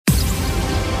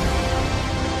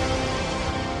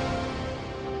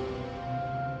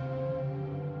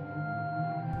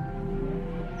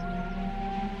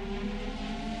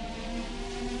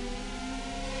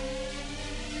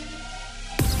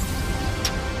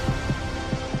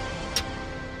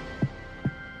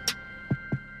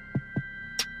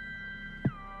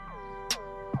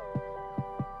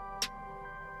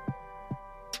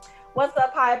What's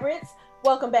up, hybrids?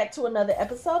 Welcome back to another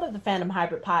episode of the Fandom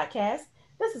Hybrid Podcast.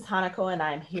 This is Hanako, and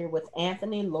I'm here with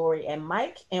Anthony, Lori, and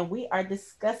Mike, and we are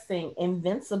discussing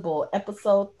Invincible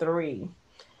Episode 3.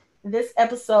 This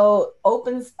episode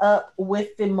opens up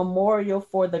with the memorial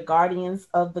for the Guardians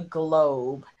of the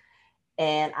Globe.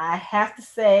 And I have to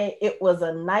say, it was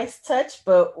a nice touch,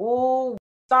 but ooh,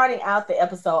 starting out the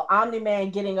episode, Omni Man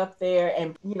getting up there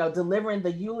and, delivering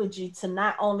the eulogy to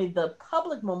not only the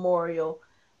public memorial,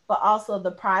 but also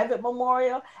the private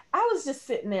memorial. I was just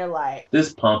sitting there like,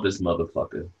 This pompous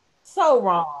motherfucker. so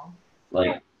wrong.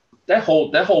 Like that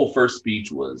whole first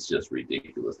speech was just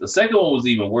ridiculous. The second one was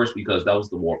even worse because that was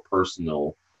the more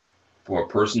personal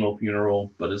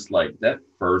funeral. But it's like that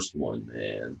first one,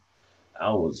 man.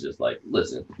 I was just like,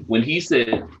 listen, when he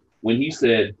said,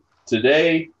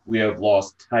 today we have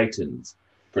lost titans,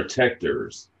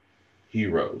 protectors,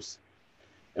 heroes,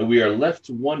 and we are left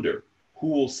to wonder who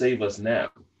will save us now.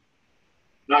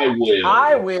 I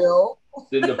I will. will.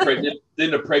 Then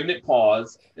the pregnant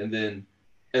pause, and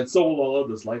so will all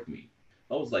others like me.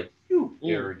 I was like, you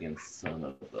arrogant son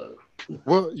of a.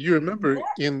 Well, you remember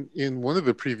in one of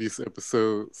the previous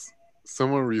episodes,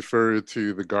 someone referred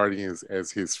to the Guardians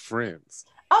as his friends.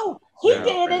 Oh, he Now,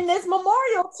 did in this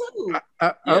memorial too.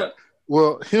 Yeah.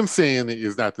 well, him saying it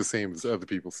is not the same as other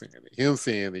people saying it. Him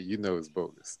saying it, is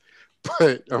bogus.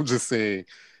 But I'm just saying,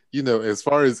 as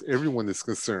far as everyone is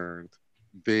concerned,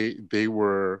 they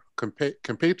were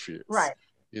compatriots. Right.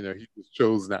 He just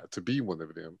chose not to be one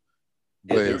of them.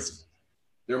 Yeah, But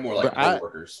they're more like but I,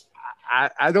 coworkers.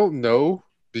 I don't know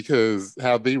because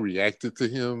how they reacted to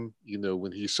him,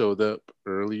 when he showed up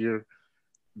earlier,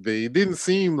 they didn't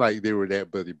seem like they were that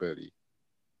buddy buddy.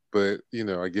 But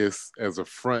I guess as a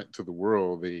front to the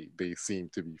world, they seem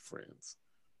to be friends.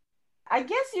 I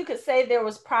guess you could say there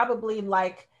was probably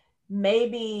like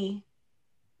maybe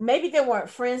they weren't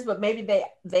friends, but maybe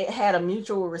they had a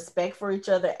mutual respect for each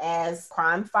other as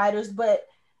crime fighters. But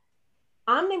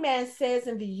Omni Man says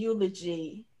in the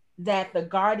eulogy that the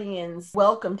Guardians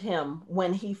welcomed him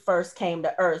when he first came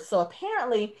to Earth. So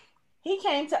apparently, he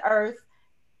came to Earth.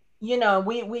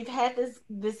 We've had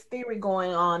this theory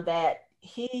going on that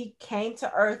he came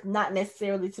to Earth not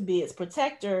necessarily to be its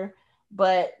protector,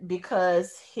 but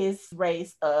because his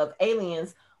race of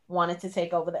aliens wanted to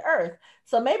take over the Earth.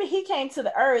 So maybe he came to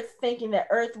the Earth thinking that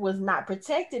Earth was not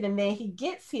protected, and then he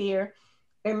gets here,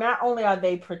 and not only are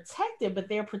they protected, but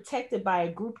they're protected by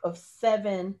a group of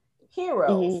 7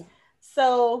 heroes. Mhm.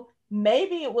 So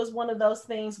maybe it was one of those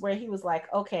things where he was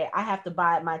like, okay, I have to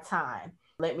bide my time.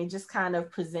 Let me just kind of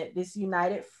present this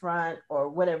united front or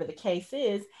whatever the case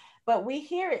is. But we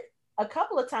hear it a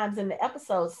couple of times in the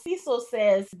episode. Cecil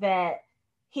says that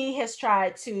he has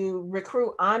tried to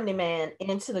recruit Omni Man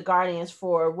into the Guardians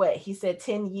for what he said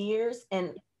 10 years.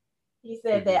 And he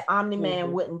said Mhm. that Omni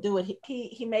Man wouldn't do it.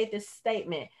 He made this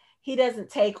statement. He doesn't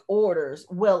take orders,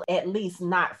 well, at least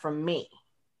not from me.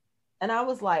 And I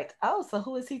was like, oh, so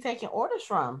who is he taking orders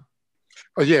from?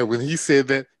 Oh yeah, when he said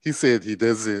that, he said he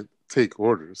doesn't take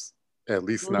orders, at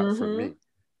least not from Mm-hmm. me.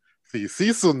 See,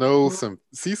 Cecil knows some.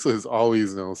 Cecil has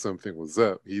always known something was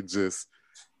up. He just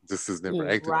has never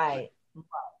acted on it, Right.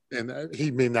 and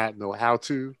he may not know how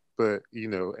to. But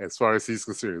as far as he's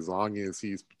concerned, as long as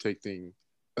he's protecting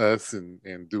us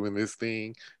and doing this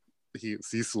thing,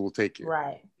 Cecil will take it.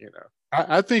 Right.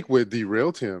 I think what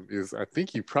derailed him is I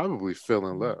think he probably fell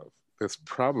in love. That's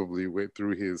probably what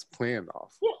threw his plan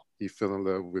off. Yeah. He fell in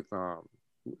love with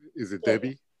is it Yeah.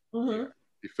 Debbie? Mm-hmm.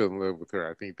 He fell in love with her.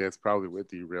 I think that's probably what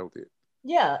derailed it.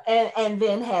 Yeah. And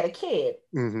then had a kid,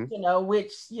 Mm-hmm.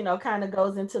 which, kind of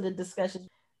goes into the discussion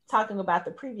talking about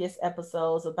the previous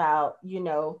episodes about,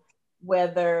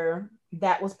 whether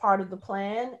that was part of the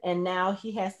plan. And now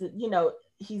he has to,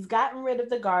 he's gotten rid of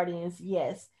the Guardians,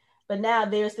 yes. But now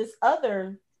there's this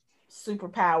other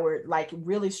superpowered, like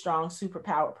really strong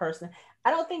superpowered person.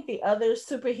 I don't think the other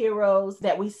superheroes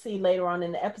that we see later on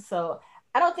in the episode,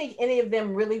 I don't think any of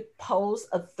them really pose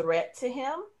a threat to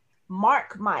him.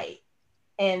 Mark might.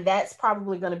 And that's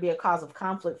probably going to be a cause of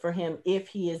conflict for him if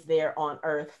he is there on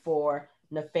Earth for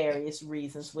nefarious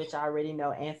reasons, which I already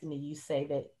know, Anthony, you say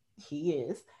that he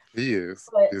is. He is.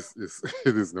 But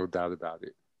There's no doubt about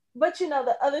it.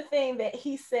 the other thing that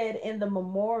he said in the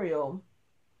memorial,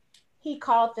 he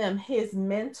called them his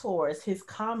mentors, his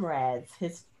comrades,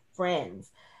 his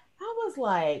friends. I was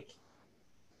like,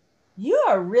 you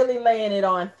are really laying it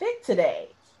on thick today.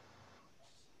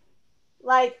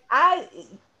 Like I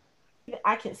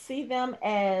can see them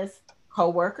as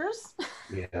co-workers,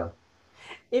 Yeah.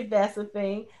 if that's a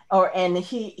thing. And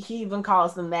he even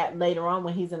calls them that later on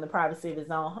when he's in the privacy of his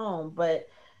own home. But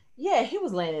yeah, he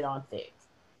was laying it on thick.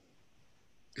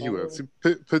 He was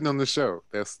And putting on the show.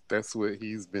 That's what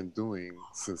he's been doing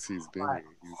since he's been like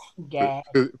here. He's gag.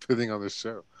 putting on the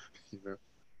show. You know.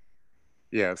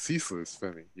 Yeah, Cecil is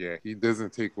funny. Yeah, he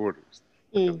doesn't take orders.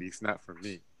 At Mm. least not from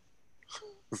me.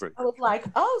 It's like, I was like,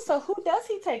 oh, so who does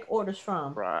he take orders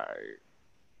from? right.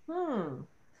 Hmm.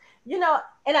 You know,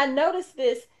 and I noticed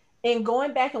this in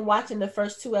going back and watching the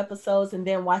first two episodes and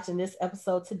then watching this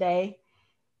episode today.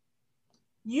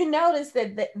 You notice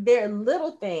that there are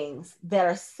little things that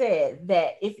are said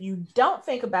that if you don't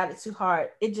think about it too hard,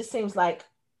 it just seems like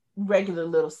regular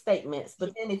little statements.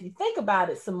 But then if you think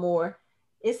about it some more,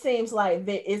 it seems like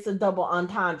it's a double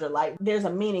entendre. Like there's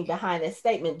a meaning behind that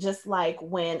statement. Just like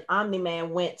when Omni Man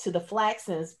went to the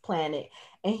Flaxen's planet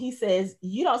and he says,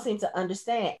 "You don't seem to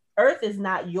understand. Earth is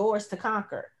not yours to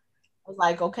conquer." I was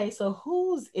like, okay, so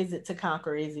whose is it to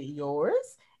conquer? Is it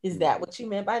yours? Is that Mhm. what you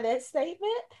meant by that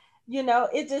statement? You know,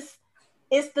 it's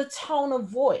the tone of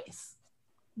voice.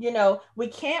 You know, we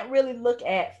can't really look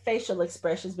at facial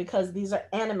expressions because these are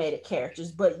animated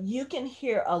characters, but you can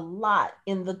hear a lot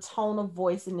in the tone of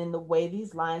voice and in the way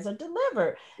these lines are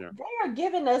delivered. Yeah. They are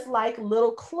giving us like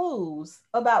little clues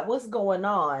about what's going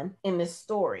on in this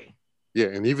story. Yeah,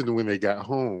 and even when they got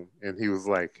home and he was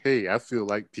like, "Hey, I feel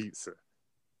like pizza.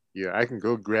 Yeah, I can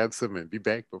go grab some and be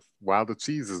back while the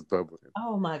cheese is bubbling."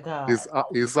 Oh my God.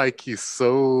 It's like he's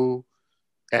so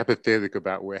apathetic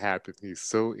about what happened. He's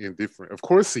so indifferent. Of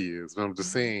course he is. But I'm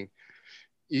just saying,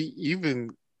 even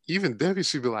Debbie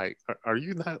should be like, "Are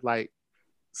you not like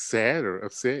sad or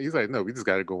upset?" He's like, "No, we just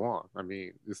got to go on. I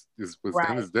mean, this what's done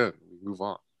Right. is done. We move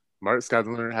on. Mark's got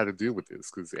to learn how to deal with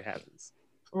this because it happens."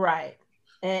 Right.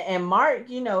 And Mark,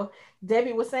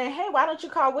 Debbie was saying, "Hey, why don't you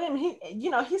call William?"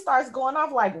 He starts going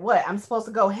off like, "What? I'm supposed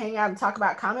to go hang out and talk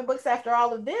about comic books after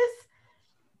all of this?"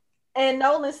 And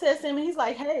Nolan says to him, he's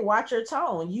like, "Hey, watch your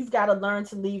tone. You've got to learn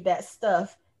to leave that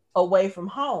stuff away from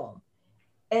home."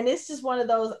 And it's just one of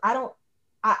those.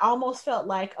 I almost felt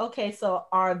like, okay, so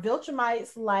are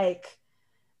Viltrumites like?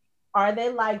 Are they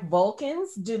like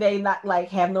Vulcans? Do they not like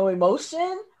have no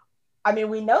emotion? I mean,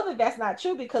 we know that that's not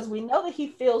true because we know that he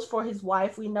feels for his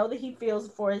wife. We know that he feels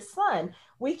for his son.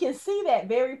 We can see that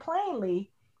very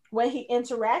plainly when he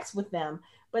interacts with them.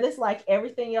 But it's like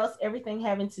everything else, everything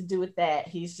having to do with that,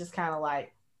 he's just kind of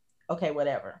like, okay,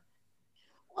 whatever.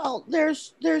 Well,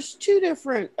 there's two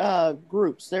different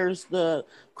groups. There's the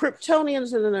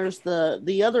Kryptonians, and then there's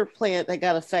the other planet that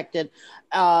got affected,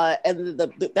 and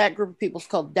that group of people is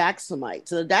called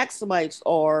Daxamites. And the Daxamites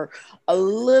are a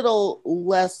little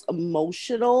less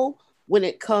emotional when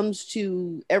it comes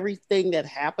to everything that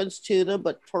happens to them,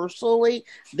 but personally,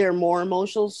 they're more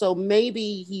emotional. So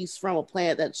maybe he's from a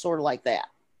planet that's sort of like that.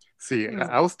 See, Hmm.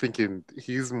 I was thinking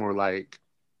he's more like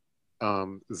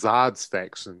Zod's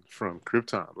faction from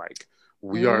Krypton. Like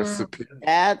we are Mm, superior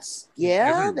That's in yeah,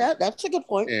 every way, that's a good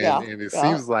point. and Yeah, and it yeah.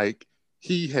 seems like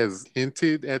he has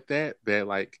hinted at that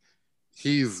like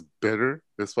he's better.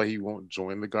 That's why he won't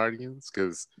join the Guardians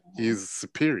because he mhm. is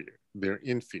superior. They're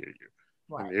inferior,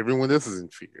 and Right. everyone else is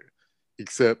inferior,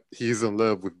 except he's in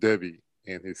love with Debbie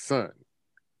and his son.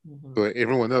 Hmm. But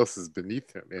everyone else is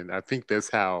beneath him, and I think that's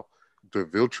how the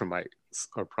Viltrumites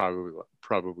are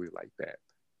probably like that.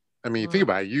 I mean, think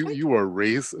about it. You are a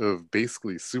race of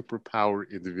basically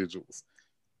superpowered individuals.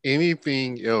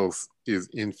 Anything else is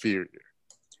inferior.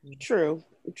 True,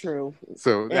 true.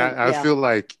 So And I yeah, feel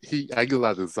like I get a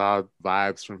lot of Zod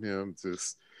vibes from him.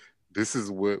 Just this is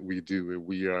what we do, and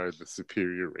we are the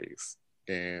superior race,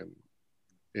 and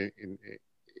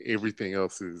everything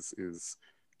else is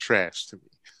trash to me.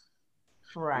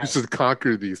 We Right. should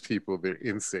conquer these people, their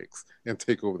insects, and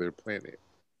take over their planet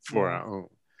for Yeah. our own.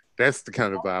 That's the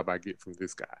kind of vibe I get from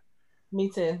this guy. Me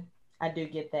too. I do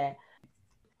get that.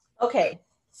 Okay.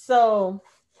 So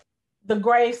the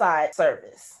graveside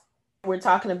service. We're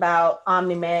talking about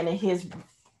Omni Man and his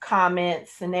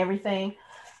comments and everything.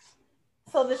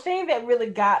 So the thing that really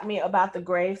got me about the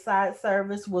graveside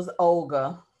service was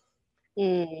Olga.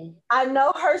 mm, I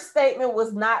know her statement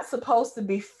was not supposed to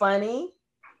be funny,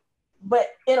 but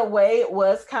in a way it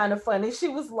was kind of funny. She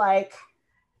was like,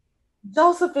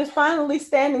 "Joseph is finally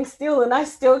standing still and I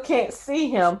still can't see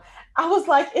him." I was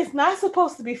like, it's not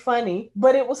supposed to be funny,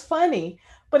 but it was funny.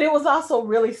 But it was also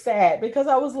really sad because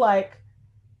I was like,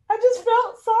 I just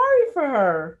felt sorry for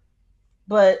her.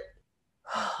 But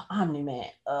Omni Man,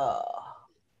 oh,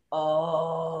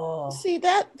 see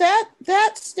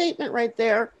that statement right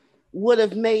there would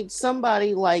have made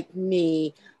somebody like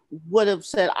me would have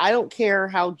said, "I don't care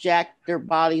how jacked their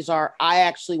bodies are. I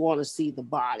actually want to see the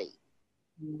body."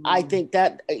 I mm, think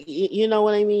that you know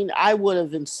what I mean. I would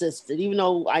have insisted, even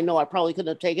though I know I probably couldn't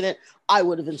have taken it. I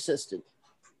would have insisted.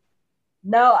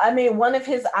 No, I mean one of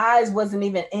his eyes wasn't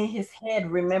even in his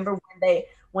head. Remember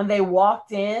when they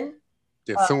walked in?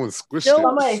 Yeah, Uh, someone squished it. Still,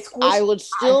 somebody I squished would his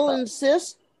eyes still up.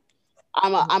 insist.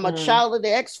 I'm a Mm-mm. child of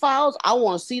the X Files. I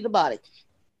want to see the body.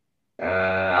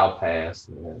 I'll pass.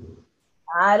 Man.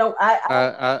 I don't.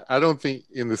 I don't think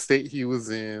in the state he was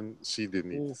in, she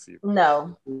didn't need to Mm. see that.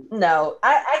 No, no.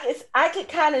 I guess I could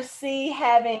kind of see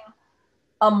having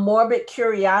a morbid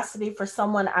curiosity for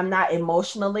someone I'm not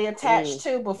emotionally attached Mm.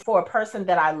 to, but for a person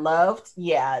that I loved,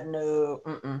 yeah, no,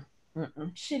 mm-mm.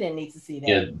 She didn't need to see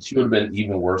Yeah, that. she would have been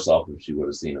even worse off if she would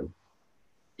have seen him.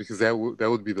 Because that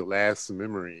would be the last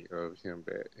memory of him,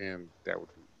 and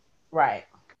Right.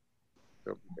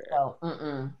 that would be bad. So,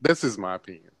 mm-mm. That's just my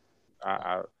opinion.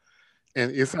 I and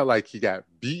it's not like he got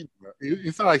beaten.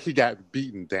 It's not like he got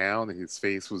beaten down and his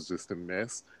face was just a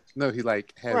mess. No, he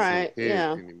like has no Right. head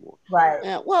Yeah. anymore. Right.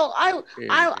 Yeah. Well, And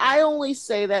I only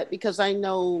say that because I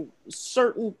know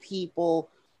certain people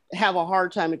have a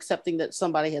hard time accepting that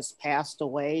somebody has passed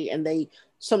away, and they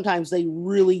sometimes they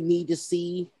really need to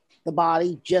see the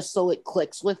body just so it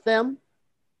clicks with them.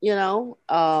 You know.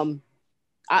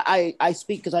 I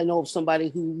speak because I know of somebody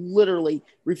who literally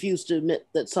refused to admit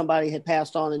that somebody had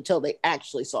passed on until they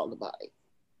actually saw the body.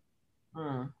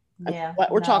 Mm. Yeah.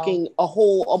 We're No. talking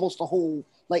almost a whole,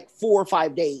 like 4 or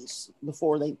 5 days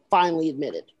before they finally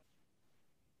admitted.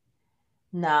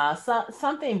 Nah.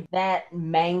 Something that Mm.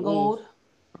 mangled.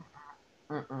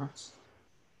 Mm-mm.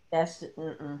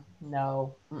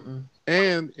 No. Mm-mm.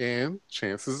 and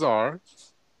chances are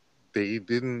they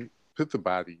didn't put the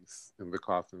bodies in the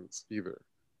coffins either.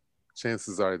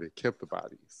 Chances are they kept the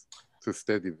bodies to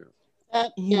steady them.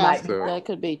 You Yeah, might be So right. that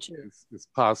could be true. it's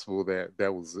possible that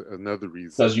that was another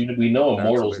Because reason we know not to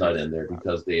Immortal's let her not in see the there body.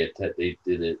 because they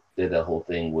did that whole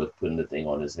thing with putting the thing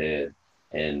on his head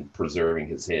and preserving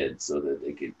his head so that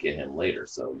they could get him later.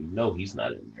 So we know he's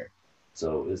not in there.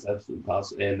 So it's absolutely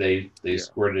possible. And they Yeah.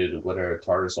 squirted whatever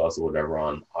tartar sauce or whatever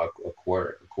on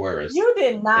Aquarius You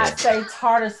did not and say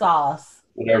tartar sauce.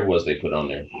 whatever it was they put on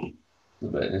there.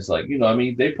 But it's like, I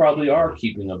mean, they probably are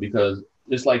keeping them because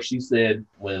just like she said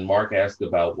when Mark asked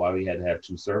about why we had to have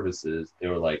two services, they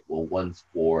were like, well, one's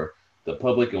for the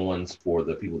public and one's for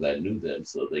the people that knew them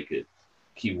so they could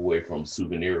keep away from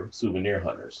souvenir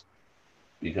hunters.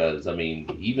 Because I mean,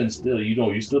 even still,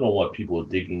 you still don't want people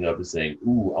digging up and saying,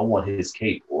 "Ooh, I want his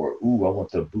cape," or "Ooh, I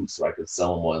want the boots so I could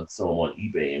sell them on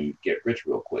eBay and get rich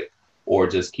real quick," or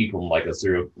just keep them like a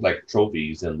serial like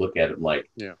trophies and look at them like,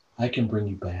 Yeah. "I can bring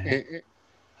you back. And,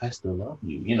 I still love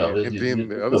you." and then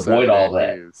the other side Avoid of all that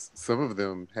that. is some of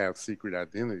them have secret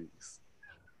identities,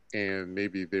 and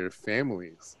maybe their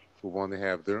families will want to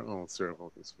have their own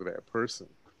ceremonies for that person.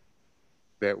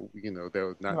 That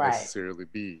would not Right. necessarily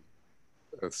be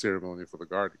a ceremony for the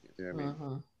guardian. You know what I mean?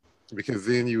 Mm-hmm. Because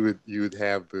then you would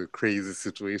have the crazy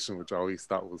situation, which I always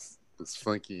thought was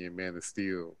funky in Man of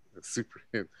Steel,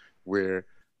 Superman, where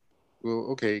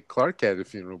well, okay, Clark had a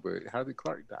funeral, but how did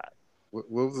Clark die? What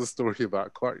was the story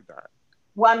about Clark dying?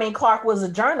 Well, I mean, Clark was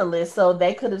a journalist, so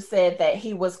they could have said that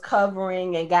he was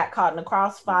covering and got caught in the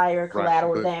crossfire, Right,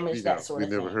 collateral but damage, that sort we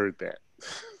of never thing. heard that.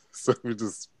 So we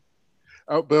just,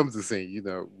 but I'm just saying,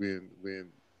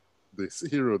 when the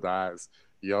hero dies,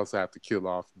 you also have to kill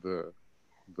off the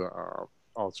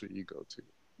alter ego too.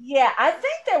 Yeah, I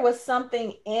think there was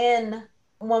something in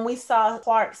when we saw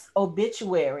Clark's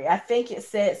obituary. I think it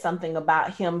said something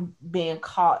about him being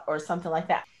caught or something like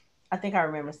that. I think I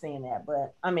remember seeing that,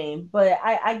 but I mean, but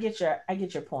I get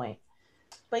your point.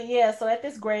 But yeah, so at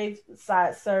this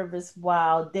graveside service,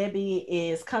 while Debbie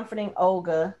is comforting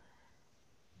Olga,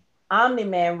 Omni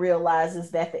Man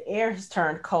realizes that the air has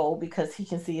turned cold because he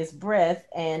can see his breath,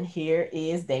 and here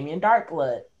is Damien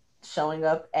Darkblood showing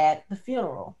up at the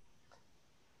funeral.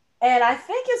 And I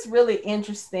think it's really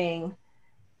interesting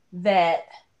that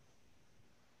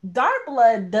Dark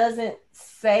Blood doesn't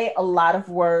say a lot of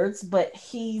words, but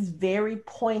he's very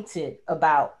pointed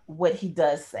about what he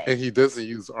does And say. he doesn't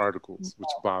use articles, which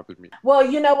bothered me. Well,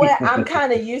 you know what? I'm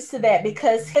kind of used to that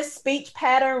because his speech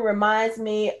pattern reminds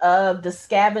me of the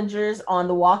scavengers on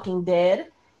The Walking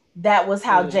Dead. That was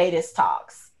how Mm. Jadis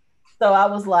talks. So I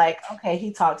was like, okay,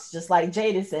 he talks just like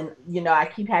Jadis. And, I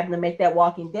keep having to make that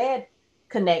Walking Dead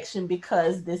connection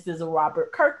because this is a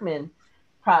Robert Kirkman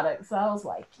product. So I was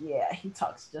like, yeah, he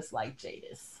talks just like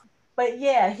Jadis. But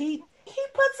yeah, he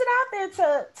puts it out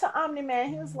there to Omni Man.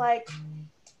 He was like,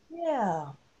 yeah,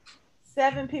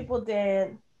 7 people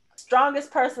dead,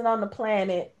 strongest person on the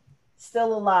planet,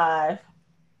 still alive.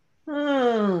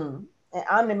 And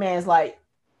Omni Man's like,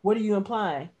 what are you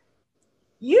implying?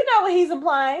 You know what he's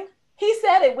implying. He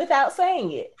said it without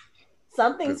saying it.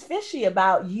 Something's fishy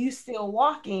about you still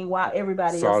walking while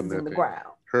everybody Saw else is in the nothing, ground.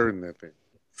 heard nothing,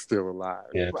 still alive.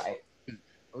 Yeah. Right.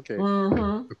 Okay.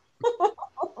 Mm-hmm.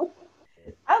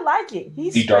 I like it.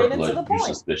 He's See straight dark and to blood, the you're point.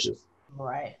 suspicious.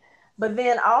 Right. But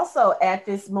then also at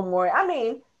this memorial, I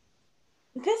mean,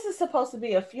 this is supposed to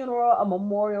be a funeral, a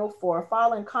memorial for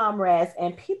fallen comrades,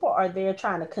 and people are there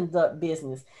trying to conduct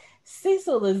business.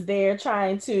 Cecil is there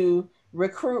trying to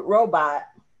recruit Robot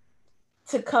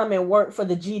to come and work for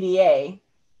the GDA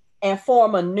and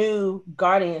form a new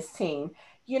Guardians team.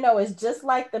 You know, it's just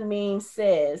like the meme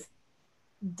says,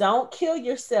 don't kill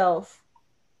yourself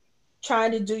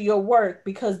trying to do your work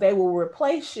because they will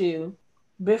replace you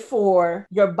before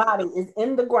your body is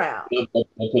in the ground. I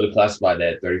could have classified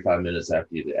that 35 minutes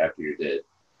after you're dead.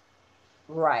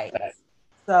 Right.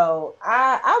 So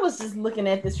I was just looking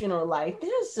at this funeral like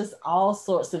there's just all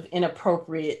sorts of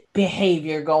inappropriate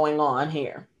behavior going on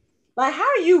here. Like, how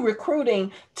are you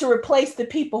recruiting to replace the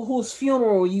people whose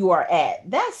funeral you are at?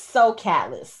 That's so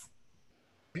callous.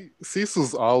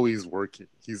 Cecil's always working.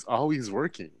 He's always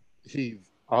working. He's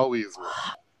always working.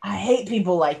 I hate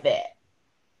people like that.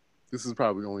 This is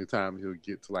probably the only time he'll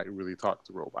get to like really talk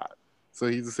to Robot. So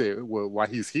he just said, well, while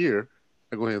he's here,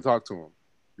 I go ahead and talk to him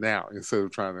now instead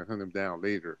of trying to hunt him down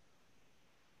later.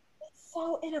 It's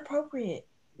so inappropriate.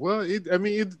 Well, I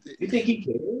mean, You think he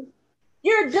cares?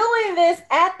 You're doing this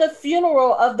at the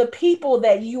funeral of the people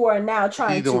that you are now he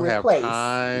trying to don't have replace.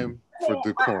 time for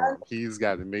decorum. He's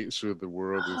got to make sure the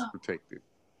world is protected.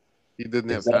 He doesn't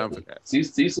have time for that.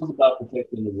 Cecil's about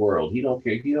protecting the world. He don't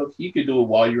care. He could do it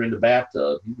while you're in the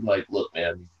bathtub. He's like, look, man,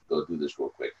 I need to go do this real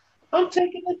quick. I'm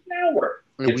taking a shower.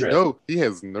 And we know he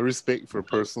has no respect for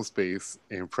personal space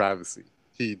and privacy.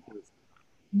 He does.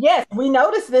 Yes, we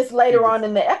noticed this later on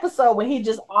in the episode when he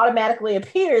just automatically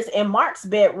appears in Mark's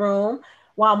bedroom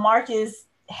while Mark is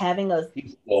having a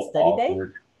He's so study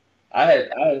awkward. I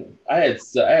had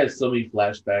so many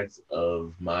flashbacks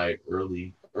of my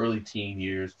early teen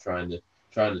years trying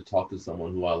to talk to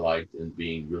someone who I liked and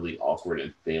being really awkward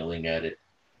and failing at it.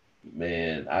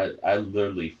 Man, I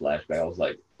literally flashback. I was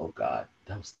like, oh God,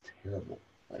 that was terrible.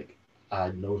 Like,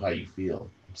 I know how you feel.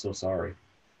 I'm so sorry.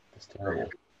 That's terrible.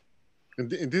 And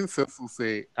then Cecil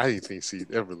say, I didn't think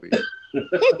she'd ever leave.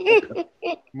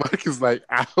 Mark is like,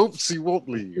 I hope she won't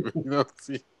leave. You know what I'm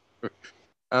saying?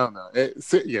 I don't know.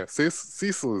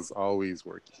 Cecil is always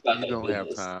working. He don't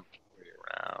have time to wait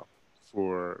around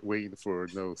for waiting for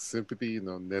no sympathy,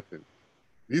 no nothing.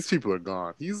 These people are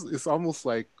gone. It's almost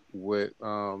like what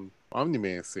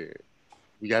Omni-Man said.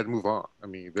 We got to move on. I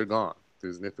mean, they're gone.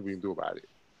 There's nothing we can do about it.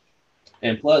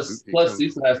 And plus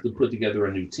Cecil has to put together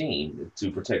a new team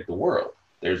to protect the world.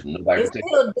 There's nobody. It's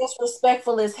still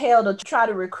disrespectful as hell to try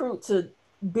to recruit to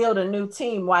build a new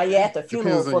team while you're at the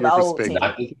funeral for the old team.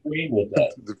 Not disagreeing with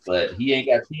that, but he ain't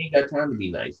got time to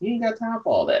be nice. He ain't got time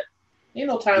for all that. Ain't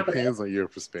no time for that. Depends on your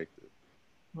perspective.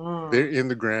 They're in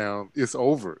the ground. It's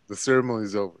over. The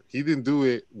ceremony's over. He didn't do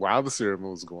it while the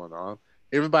ceremony was going on.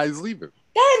 Everybody's leaving.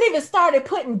 They hadn't even started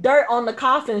putting dirt on the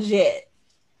coffins yet.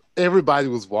 Everybody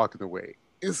was walking away.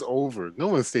 It's over. No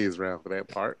one stays around for that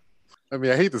part. I mean,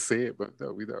 I hate to say it, but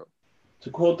no, we don't. To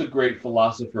quote the great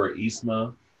philosopher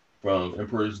Isma from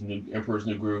Emperor's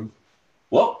New Groove,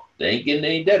 well, they ain't getting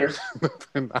any deader.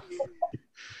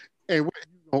 And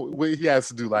what he has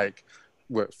to do, like,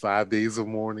 5 days of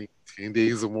mourning, 10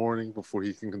 days of mourning before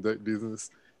he can conduct business.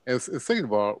 And second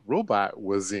of all, Robot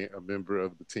wasn't a member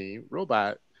of the team.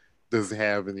 Robot doesn't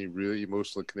have any real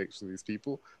emotional connection to these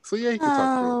people. So yeah, he can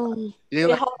talk to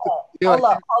Robot. Yeah,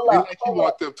 hold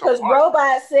up. Because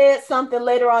Robot said something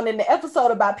later on in the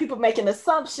episode about people making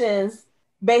assumptions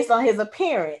based on his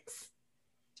appearance.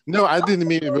 No, I didn't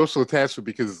mean emotional attachment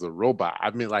because it's a robot.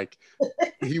 I mean, like,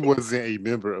 he wasn't a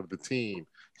member of the team.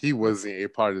 He wasn't a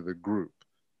part of the group.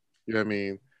 You know what I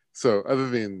mean? So other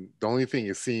than the only thing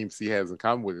it seems he has in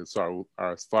common with him,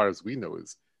 as far as we know,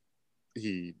 is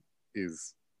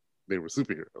they were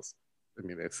superheroes. I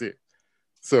mean, that's it.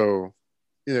 So,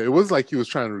 it was like he was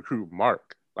trying to recruit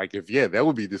Mark. Like, that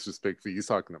would be disrespectful. He's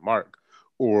talking to Mark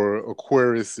or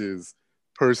Aquarius's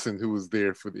person who was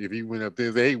there if he went up there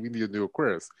and said, hey, we need a new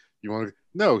Aquarius. You want to?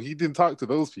 No, he didn't talk to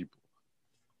those people.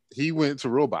 He went to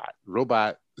Robot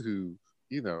who,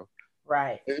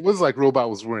 right. It wasn't like Robot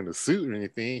was wearing a suit or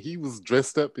anything. He was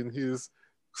dressed up in his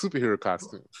superhero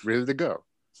costume, ready to go.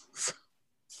 So,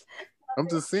 I'm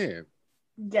just saying.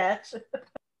 Gotcha.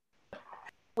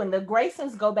 When the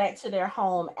Graysons go back to their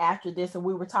home after this, and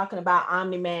we were talking about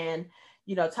Omni-Man,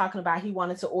 talking about he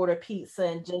wanted to order pizza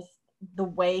and just the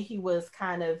way he was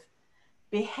kind of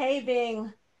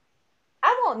behaving,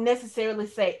 I won't necessarily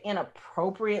say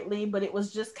inappropriately, but it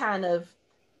was just kind of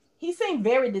he seemed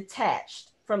very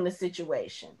detached from the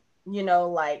situation. You know,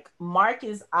 like Mark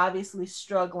is obviously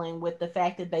struggling with the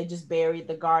fact that they just buried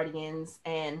the Guardians.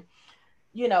 And,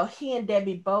 you know, he and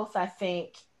Debbie both, I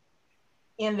think,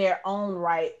 in their own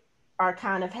right, are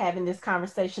kind of having this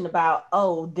conversation about,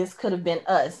 oh, this could have been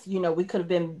us. You know, we could have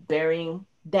been burying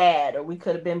Dad, or we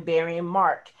could have been burying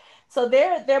Mark. So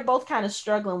they're both kind of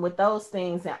struggling with those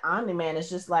things. And Omni Man is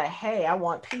just like, hey, I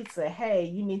want pizza. Hey,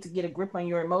 you need to get a grip on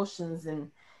your emotions and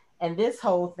this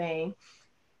whole thing.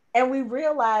 And we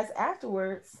realize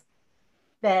afterwards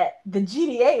that the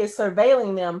GDA is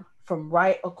surveilling them from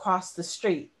right across the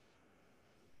street.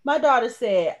 My daughter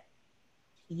said,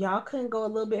 y'all couldn't go a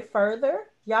little bit further?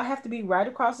 Y'all have to be right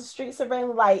across the street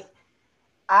surveilling? Like,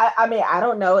 I mean, I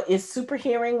don't know. Is super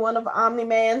hearing one of Omni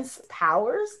Man's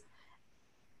powers?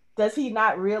 Does he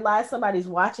not realize somebody's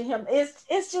watching him?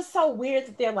 It's just so weird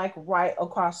that they're like right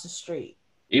across the street.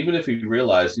 Even if he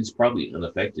realized, he's probably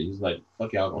unaffected. He's like,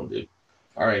 "Fuck y'all gonna do?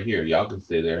 All right, here, y'all can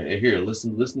stay there. And here,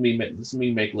 listen to me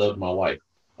make love to my wife.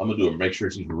 I'm gonna do it. Make sure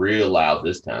she's real loud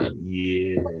this time.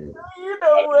 Yeah, You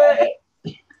know what?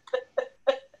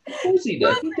 of course he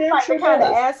does. He damn Like the sure kind of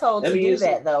does. asshole I to mean, do it's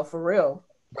that though, for real.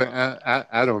 But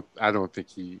I don't think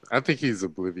I think he's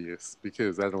oblivious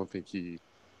because I don't think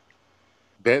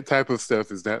that type of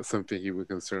stuff is not something he would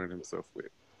concern himself with.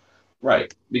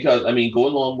 right, because I mean,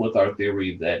 going along with our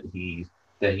theory that he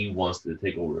wants to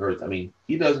take over Earth. I mean,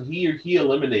 he doesn't. He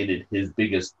eliminated his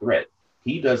biggest threat.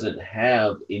 He doesn't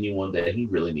have anyone that he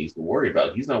really needs to worry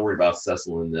about. He's not worried about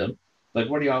Cecil and them. Like,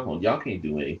 what are y'all going? Y'all can't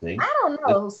do anything. I don't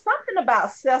know. Something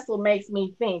about Cecil makes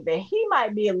me think that he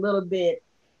might be a little bit,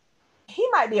 he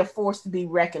might be a force to be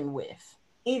reckoned with,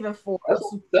 even for a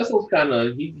super. Cecil's kind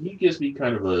of he gives me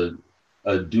kind of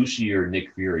a douchier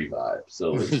Nick Fury vibe.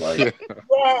 So it's like Yeah.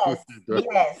 Yes, He does.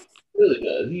 yes. really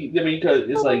good. I mean, because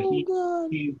it's like Oh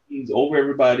God. he's over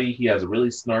everybody. He has a really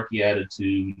snarky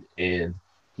attitude, and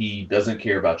he doesn't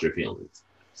care about your feelings.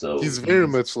 So He's very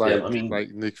much yeah. I mean,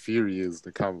 like Nick Fury is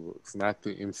the comic books, not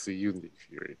the MCU Nick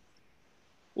Fury.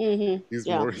 Mm-hmm.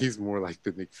 Yeah. He's more like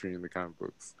the Nick Fury in the comic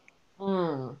books.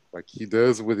 Mm. Like he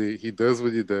does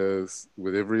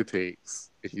whatever it takes.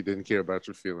 And he didn't care about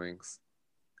your feelings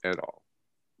at all.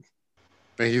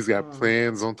 And he's got Mm.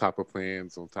 plans on top of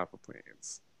plans on top of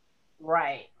plans.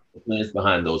 Right. the plans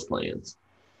behind those plans.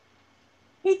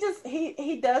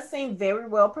 He does seem very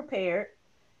well prepared.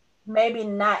 Maybe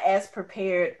not as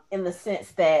prepared in the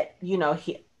sense that, you know,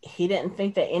 he didn't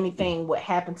think that anything would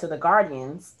happen to the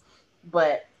Guardians,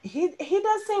 but he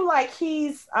does seem like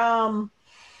he's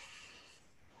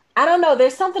I don't know,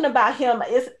 there's something about him.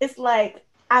 It's like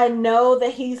I know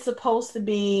that he's supposed to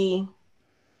be,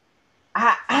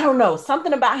 I don't know,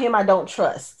 something about him I don't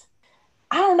trust.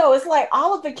 I don't know. It's like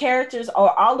all of the characters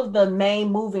or all of the main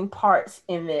moving parts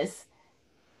in this,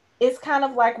 it's kind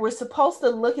of like we're supposed to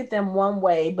look at them one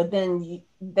way, but then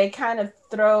they kind of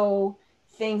throw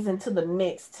things into the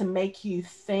mix to make you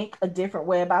think a different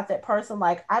way about that person.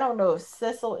 Like, I don't know if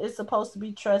Cecil is supposed to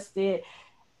be trusted.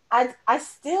 I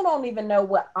still don't even know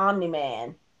what Omni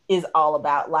Man is all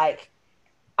about. Like,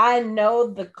 I know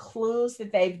the clues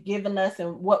that they've given us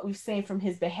and what we've seen from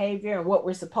his behavior and what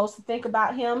we're supposed to think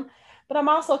about him. But I'm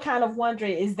also kind of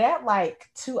wondering, is that like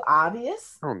too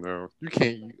obvious I don't know. You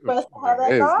can't. for us to No, have that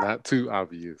that is thought? not too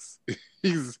obvious.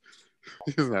 he's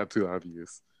he's not too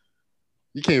obvious.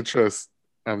 You can't trust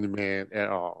Omni Man at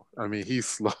all. I mean, he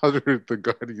slaughtered the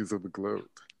Guardians of the Globe.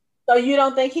 So you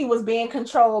don't think he was being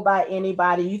controlled by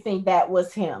anybody? You think that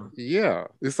was him? Yeah,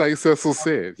 it's like Cecil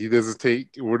said. He doesn't take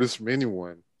orders from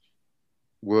anyone.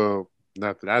 Well,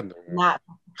 not that I know of. Not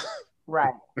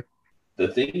right. The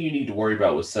thing you need to worry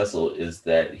about with Cecil is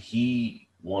that he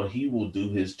will do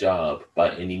his job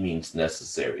by any means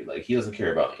necessary. Like he doesn't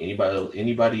care about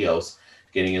anybody else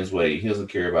getting in his way. He doesn't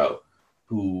care about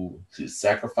who is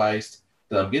sacrificed.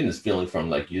 But I'm getting this feeling from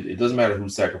like it doesn't matter who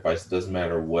sacrificed. It doesn't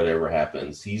matter whatever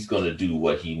happens. He's going to do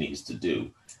what he needs to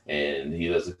do, and he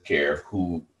doesn't care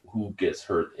who gets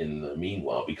hurt in the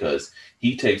meanwhile because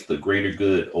he takes the greater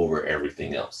good over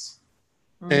everything else.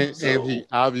 And he So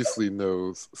obviously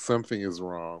knows something is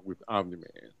wrong with Omni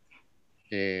Man.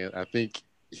 And I think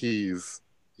he's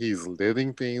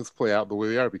letting things play out the way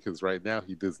they are because right now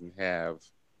he doesn't have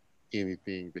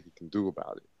anything that he can do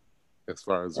about it, as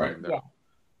far as we right. know. Yeah.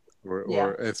 Yeah.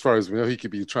 Or as far as we know, he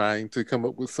could be trying to come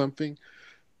up with something,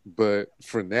 but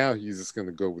for now he's just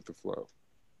gonna go with the flow.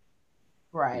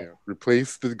 Right.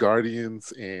 Replace the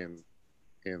Guardians and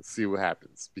see what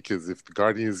happens. Because if the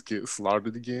Guardians get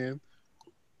slaughtered again,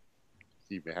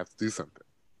 he may have to do something.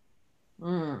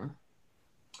 Mm.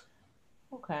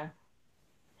 Okay.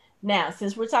 Now,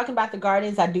 since we're talking about the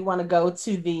Guardians, I do want to go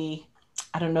to the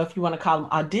I don't know if you want to call them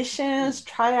auditions,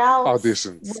 tryouts,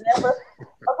 Auditions. whatever.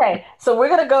 Okay, so we're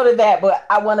gonna go to that, but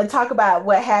I want to talk about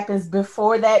what happens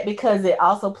before that because it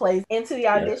also plays into the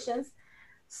Yeah. auditions.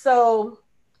 So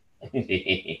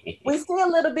we see a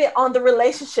little bit on the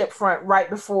relationship front right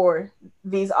before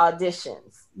these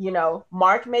auditions. You know,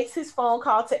 Mark makes his phone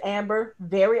call to Amber,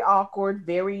 very awkward,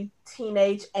 very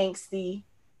teenage angsty.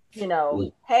 You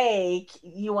know, hey,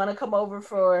 you want to come over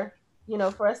for,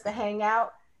 for us to hang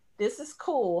out? This is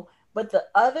cool. But the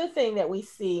other thing that we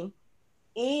see,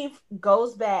 Eve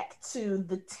goes back to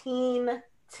the team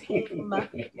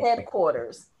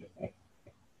headquarters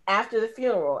after the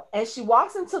funeral, and she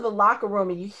walks into the locker room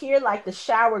and you hear like the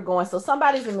shower going, so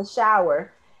somebody's in the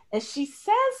shower, and she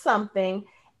says something,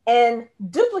 and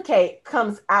Duplicate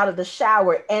comes out of the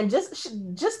shower, and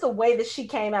just the way that she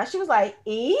came out, she was like,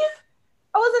 Eve,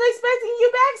 I wasn't expecting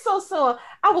you back so soon.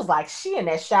 I was like, she in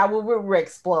that shower will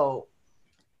explode.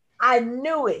 I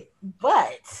knew it,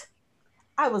 but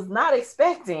I was not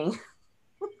expecting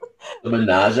The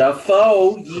menage a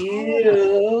four,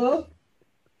 yeah.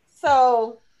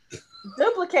 so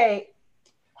Duplicate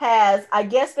has, I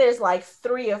guess there's like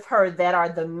three of her that are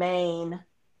the main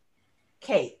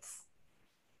Kates.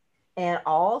 And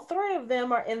all three of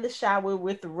them are in the shower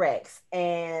with Rex.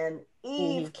 And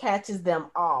Eve catches them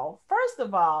all. First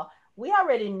of all, we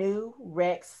already knew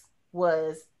Rex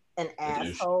was an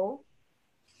asshole.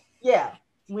 Yeah,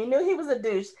 we knew he was a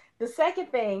douche. The second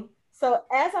thing, so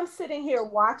as I'm sitting here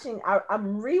watching,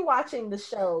 I'm rewatching the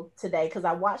show today because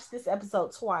I watched this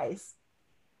episode twice.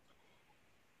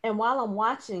 And while I'm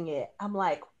watching it, I'm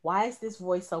like, why is this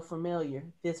voice so familiar?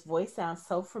 This voice sounds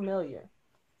so familiar.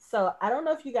 So I don't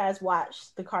know if you guys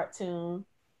watched the cartoon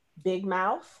Big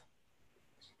Mouth,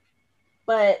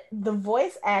 but the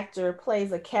voice actor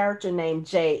plays a character named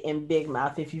Jay in Big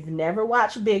Mouth. If you've never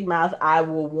watched Big Mouth, I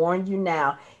will warn you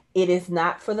now, it is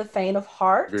not for the faint of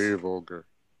heart. Very vulgar.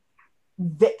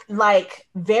 Like,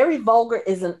 very vulgar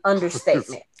is an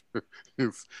understatement.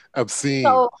 It's obscene.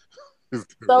 So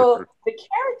the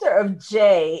character of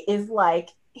Jay is like,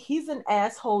 he's an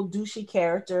asshole, douchey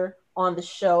character on the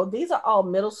show. These are all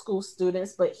middle school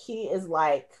students, but he is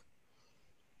like,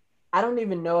 I don't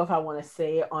even know if I want to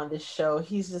say it on this show.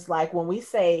 He's just like, when we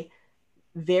say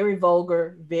very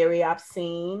vulgar, very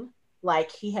obscene,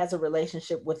 like he has a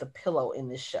relationship with a pillow in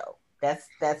this show.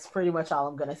 That's pretty much all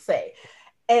I'm gonna say.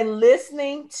 And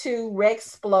listening to Rex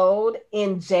explode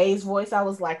in Jay's voice, I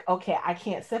was like, okay, I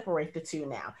can't separate the two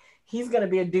now. He's gonna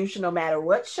be a douche no matter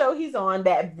what show he's on.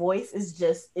 That voice is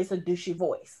just, it's a douchey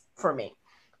voice for me.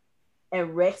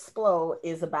 And Rex explode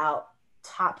is about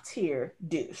top tier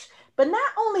douche. But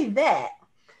not only that,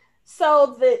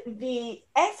 so the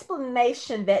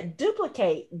explanation that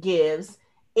Duplicate gives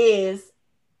is,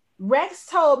 Rex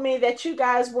told me that you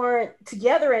guys weren't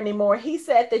together anymore. He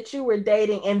said that you were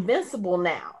dating Invincible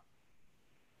now.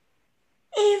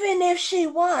 Even if she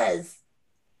was,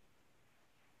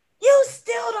 you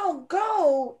still don't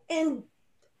go, and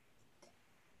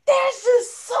there's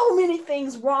just so many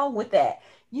things wrong with that.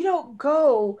 You don't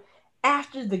go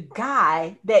after the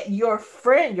guy that your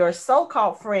friend, your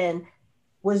so-called friend,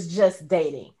 was just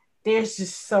dating. There's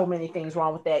just so many things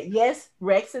wrong with that. Yes,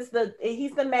 Rex is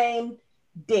he's the main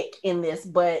dick in this,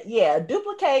 but yeah,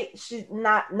 Duplicate, she's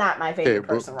not my favorite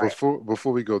person. Right?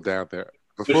 Before we go down there,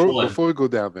 before we go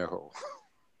down that hole,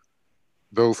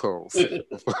 those holes. I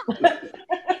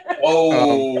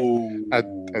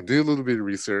did a little bit of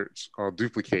research on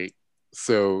Duplicate.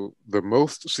 So the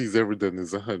most she's ever done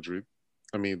is 100.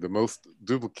 I mean, the most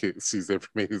duplicates she's ever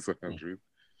made is 100.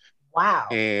 Wow.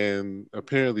 And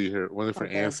apparently one of her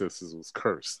ancestors was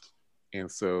cursed.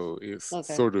 And so it's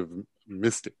sort of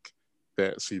mystic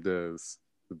that she does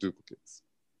the duplicates.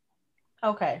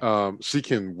 Okay. She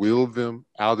can will them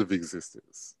out of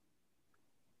existence.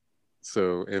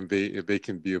 So, and they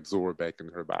can be absorbed back in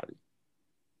her body.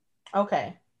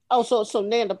 Okay. Oh, so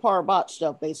Nanda Parbat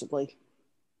stuff, basically.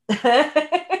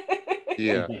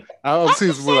 Yeah. I'll see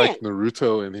it's more like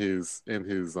Naruto and his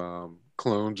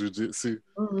clone jujitsu.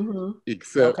 Mm-hmm.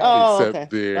 Except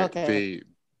they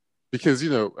because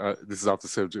this is off the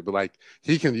subject, but like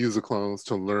he can use the clones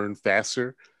to learn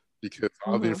faster because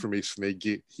all the information they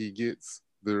get, he gets.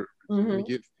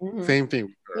 Same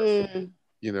thing with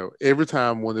her. Every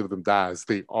time one of them dies,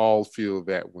 they all feel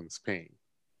that one's pain.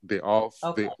 They all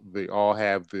they all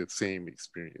have the same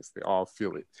experience. They all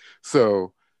feel it.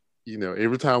 So,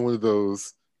 every time one of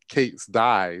those Kates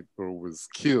died or was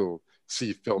killed,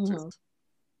 she felt it.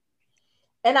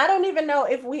 And I don't even know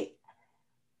if we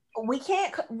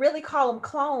can't really call them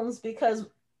clones, because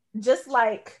just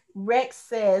like Rex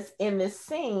says in this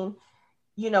scene,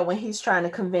 when he's trying to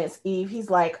convince Eve, he's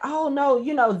like, oh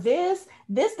no, this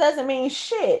doesn't mean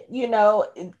shit.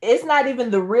 It's not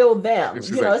even the real them. And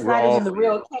she's like, It's we're not all even the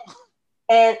real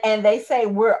Kate. And they say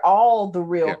we're all the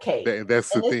real Kate. that's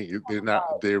the And thing. They're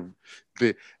not.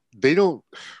 They don't.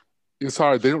 It's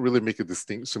hard. They don't really make a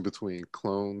distinction between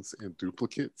clones and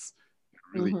duplicates.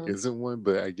 There really isn't one,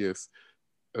 but I guess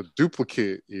a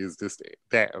duplicate is just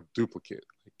that, a duplicate.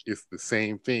 Like, it's the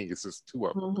same thing. It's just two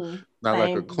of them. Not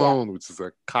like a clone, which is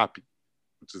a copy,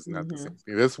 which is not the same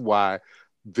thing. That's why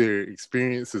their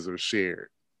experiences are shared.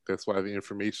 That's why the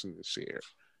information is shared.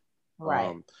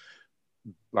 Right.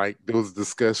 Like there was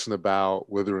discussion about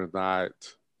whether or not,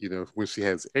 when she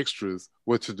has extras,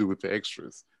 what to do with the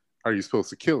extras. Are you supposed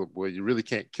to kill them? Well, you really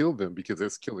can't kill them because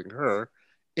that's killing her,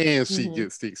 and she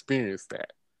gets to experience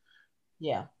that.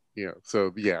 Yeah.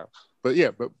 So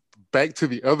but back to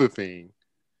the other thing.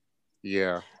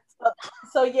 Yeah.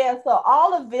 So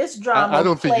all of this drama. I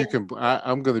don't think you can.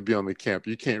 I'm going to be on the camp.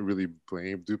 You can't really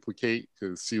blame Duplicate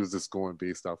because she was just going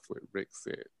based off what Rick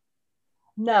said.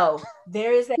 No,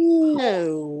 there is a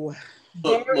no.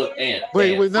 Look, and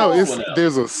wait, no,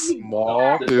 there's a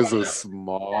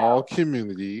small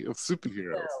community of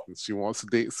superheroes, and she wants to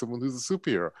date someone who's a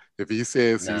superhero. If he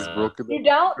says he's broken, you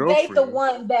don't date the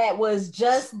one that was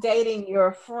just dating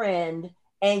your friend,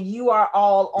 and you are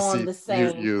all on the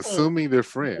same. You're assuming they're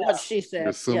friends. What she said.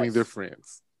 You're assuming they're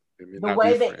friends. The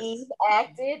way that Eve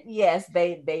acted, yes,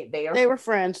 they are. They were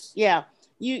friends. Yeah.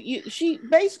 She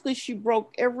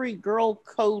broke every girl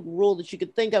code rule that you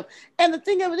could think of. And the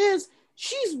thing of it is,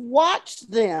 she's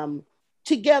watched them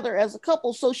together as a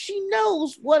couple, so she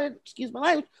knows what an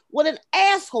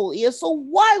asshole is. So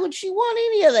why would she want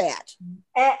any of that?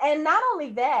 And not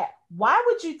only that, why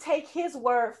would you take his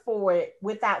word for it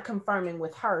without confirming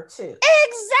with her too?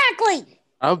 Exactly.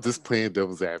 I'm just playing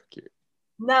devil's advocate.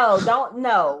 No, don't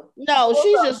no. No,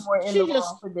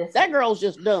 that girl's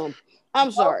just dumb. I'm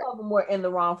sorry. Both of them were in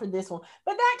the wrong for this one.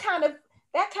 But that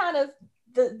kind of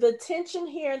the tension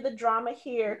here and the drama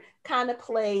here kind of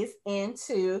plays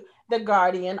into the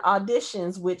Guardian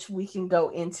auditions, which we can go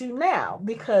into now,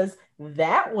 because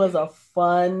that was a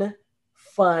fun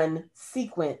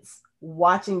sequence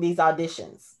watching these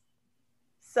auditions.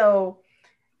 So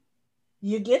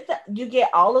you get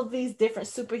all of these different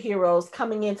superheroes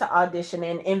coming into audition,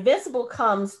 and Invincible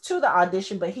comes to the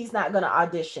audition, but he's not going to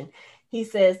audition. He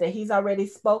says that he's already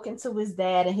spoken to his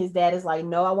dad, and his dad is like,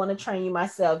 no, I want to train you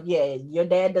myself. Yeah, your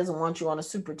dad doesn't want you on a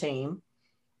super team.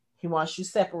 He wants you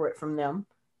separate from them,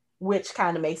 which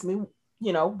kind of makes me,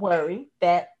 worry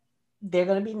that they're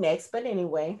going to be next. But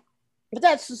anyway. But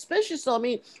that's suspicious. So, I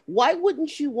mean, why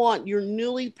wouldn't you want your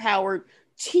newly powered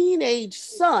teenage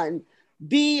son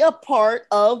be a part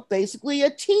of basically a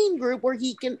teen group where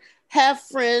he can have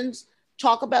friends,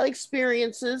 talk about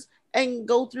experiences, and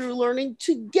go through learning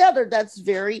together? That's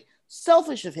very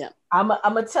selfish of him. I'm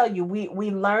gonna tell you, we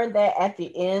learned that at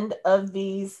the end of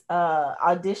these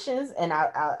auditions, and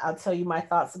I'll tell you my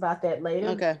thoughts about that later.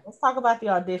 Okay, let's talk about the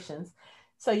auditions.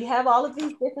 So you have all of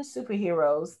these different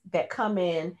superheroes that come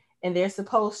in, and they're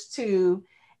supposed to.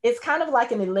 It's kind of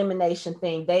like an elimination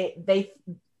thing.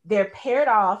 They're paired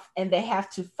off, and they have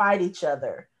to fight each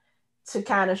other to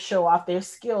kind of show off their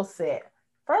skill set.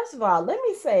 First of all, let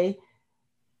me say,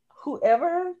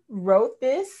 whoever wrote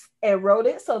this and wrote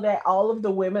it so that all of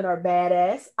the women are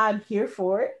badass, I'm here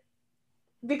for it,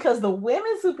 because the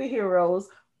women superheroes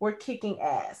were kicking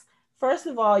ass. First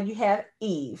of all, you have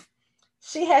Eve.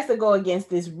 She has to go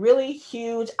against this really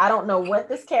huge, I don't know what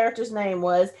this character's name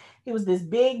was. He was this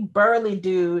big burly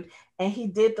dude, and he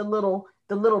did the little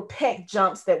peck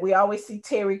jumps that we always see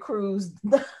Terry Crews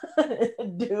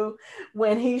do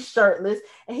when he's shirtless,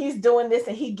 and he's doing this,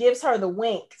 and he gives her the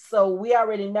wink. So we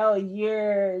already know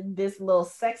you're this little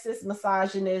sexist,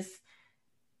 misogynist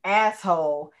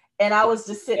asshole. And I was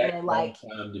just sitting there like,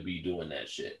 time to be doing that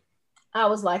shit. I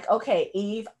was like, okay,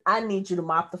 Eve, I need you to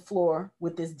mop the floor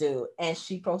with this dude. And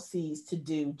she proceeds to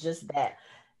do just that.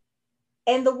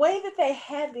 And the way that they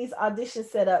had these auditions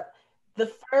set up, the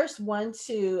first one,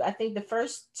 two, I think the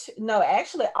first two, no,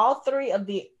 actually all three of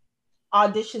the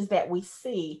auditions that we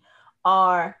see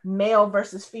are male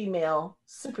versus female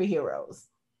superheroes.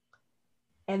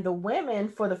 And the women,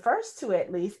 for the first two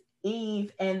at least,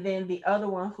 Eve and then the other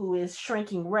one who is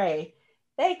Shrinking Ray,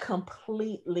 they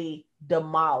completely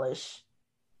demolish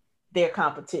their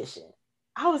competition.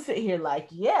 I was sitting here like,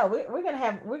 yeah, we're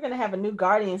gonna have a new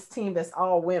Guardians team that's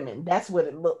all women. That's what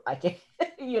it looked like,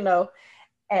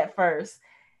 at first.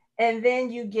 And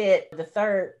then you get the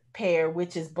third pair,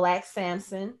 which is Black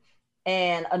Samson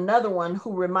and another one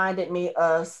who reminded me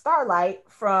of Starlight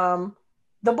from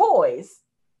The Boys.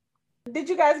 Did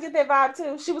you guys get that vibe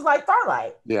too? She was like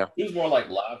Starlight. Yeah. It was more like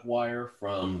Livewire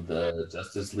from the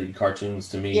Justice League cartoons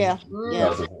to me Yeah.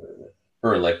 because of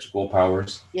her electrical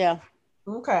powers. Yeah.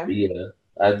 Okay. But yeah,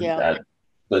 I, Yeah. I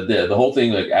but the whole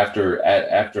thing like after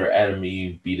Adam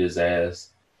Eve beat his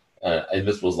ass,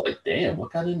 Invincible's like, damn,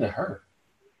 what got into her?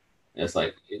 And it's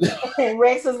like And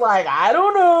Rex is like, I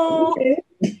don't know.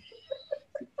 it's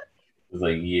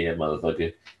like, yeah,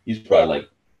 motherfucker. He's probably like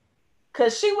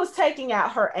because she was taking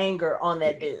out her anger on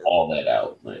that dude. all that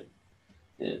out. Like,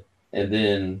 yeah. And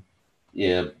then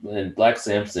and Black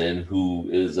Samson, who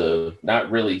is he's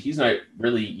not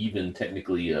really even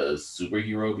technically a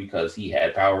superhero because he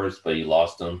had powers, but he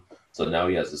lost them. So now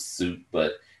he has a suit,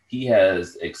 but he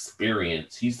has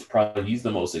experience. He's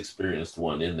the most experienced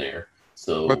one in there.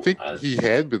 So I think he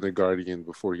had been a guardian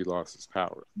before he lost his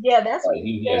power. Yeah, that's right.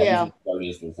 He was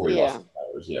guardians before he lost his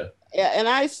powers. Yeah. Yeah, and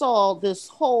I saw this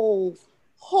whole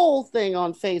thing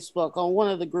on Facebook on one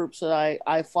of the groups that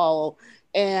I follow,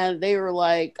 and they were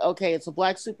like, okay, it's a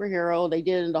black superhero. They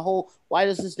did in the whole, why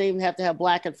does his name have to have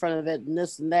black in front of it and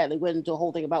this and that? They went into a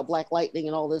whole thing about Black Lightning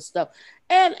and all this stuff.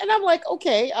 And I'm like,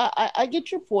 okay, I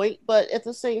get your point, but at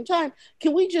the same time,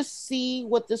 can we just see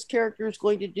what this character is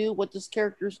going to do, what this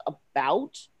character's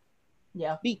about?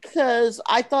 Yeah. Because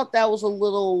I thought that was a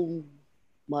little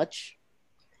much.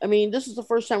 I mean, this is the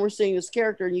first time we're seeing this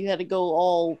character, and you had to go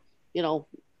all,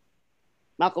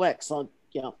 Malcolm X on,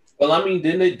 Well, I mean,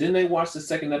 didn't they watch the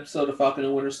second episode of Falcon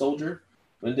and Winter Soldier?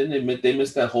 And then they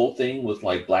missed that whole thing with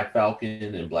like Black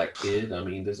Falcon and Black Kid. I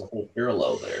mean, there's a whole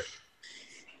parallel there.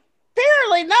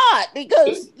 Apparently not,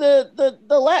 because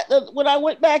the when I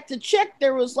went back to check,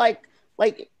 there was like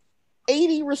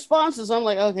 80 responses. I'm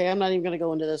like, okay, I'm not even going to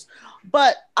go into this.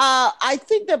 But I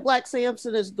think that Black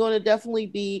Samson is going to definitely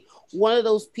be one of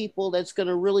those people that's going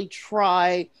to really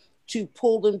try to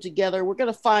pull them together. We're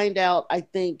going to find out, I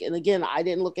think, and again, I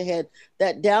didn't look ahead,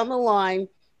 that down the line,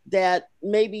 that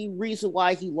maybe reason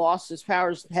why he lost his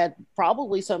powers had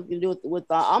probably something to do with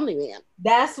the Omni-Man.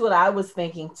 That's what I was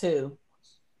thinking too.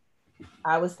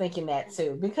 I was thinking that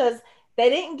too, because they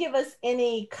didn't give us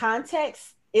any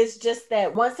context. It's just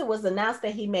that once it was announced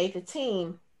that he made the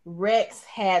team, Rex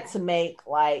had to make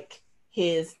like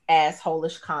his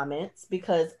assholish comments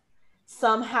because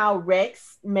somehow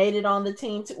Rex made it on the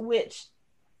team, to which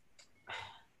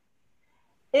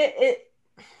I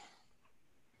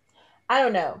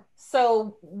don't know.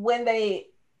 So when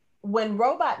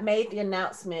Robot made the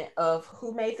announcement of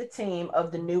who made the team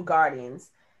of the new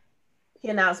Guardians, he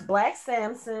announced Black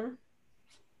Samson,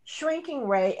 Shrinking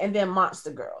Ray, and then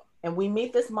Monster Girl. And we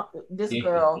meet this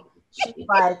girl. She's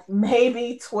like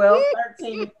maybe 12,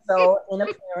 13 years old in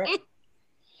appearance.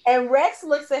 And Rex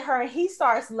looks at her and he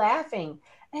starts laughing.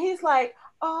 And he's like,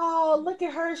 oh, look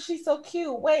at her. She's so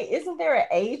cute. Wait, isn't there an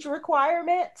age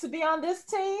requirement to be on this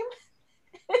team?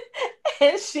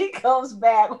 And she comes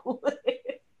back with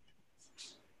it.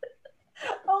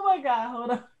 Oh my God,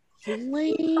 hold on.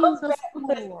 Clean the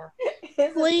floor.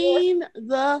 Clean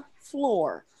the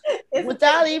floor.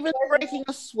 Without even breaking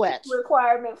a sweat.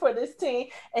 Requirement for this team.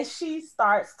 And she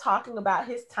starts talking about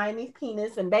his tiny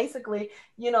penis and basically,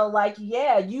 like,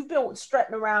 yeah, you've been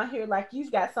strutting around here like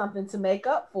you've got something to make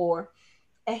up for.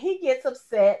 And he gets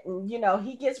upset and,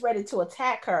 he gets ready to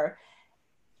attack her.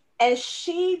 And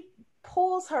she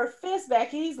pulls her fist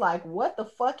back. And he's like, what the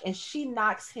fuck? And she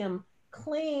knocks him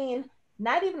clean,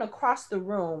 not even across the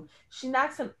room. She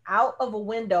knocks him out of a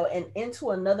window and into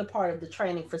another part of the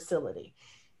training facility.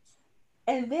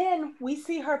 And then we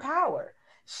see her power.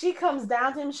 She comes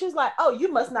down to him. She's like, oh,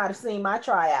 you must not have seen my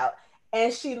tryout.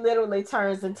 And she literally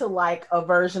turns into like a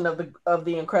version of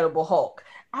the Incredible Hulk.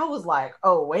 I was like,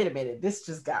 oh, wait a minute. This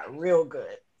just got real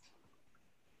good.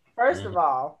 First of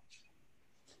all,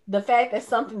 the fact that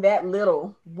something that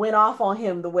little went off on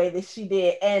him the way that she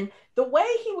did. And the way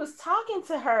he was talking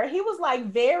to her, he was like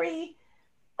very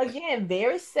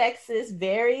sexist,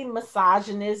 very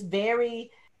misogynist,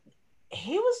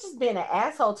 he was just being an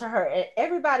asshole to her. And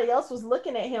everybody else was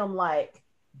looking at him like,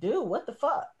 dude, what the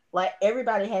fuck? Like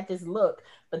everybody had this look,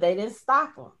 but they didn't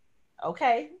stop him.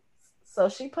 Okay. So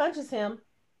she punches him.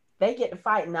 They get to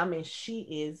fighting. I mean, she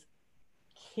is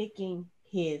kicking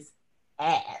his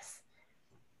ass.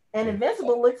 And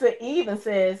Invincible looks at Eve and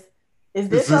says, is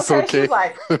this okay? She's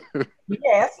like, you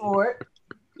asked for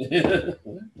it.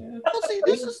 Well, see,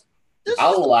 this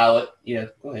I'll allow it. Yeah,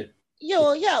 go ahead.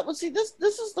 Well, see, this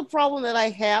is the problem that I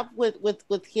have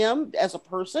with him as a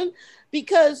person,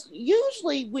 because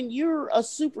usually when you're a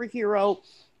superhero,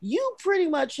 you pretty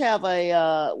much have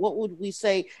a what would we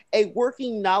say, a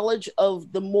working knowledge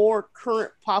of the more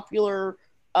current popular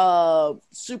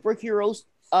superheroes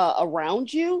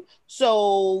around you.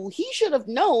 So he should have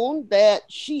known that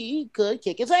she could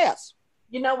kick his ass.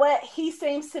 You know what? He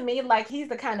seems to me like he's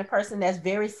the kind of person that's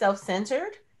very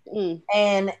self-centered Mm,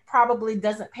 and probably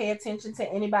doesn't pay attention to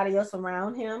anybody else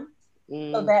around him. So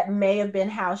mm. that may have been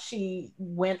how she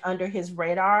went under his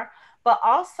radar. But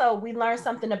also, we learned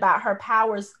something about her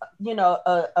powers,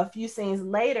 a few scenes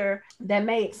later that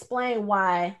may explain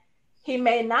why he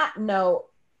may not know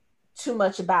too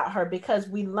much about her, because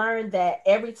we learned that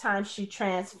every time she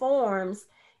transforms,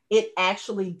 it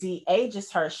actually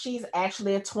de-ages her. She's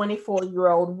actually a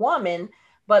 24-year-old woman,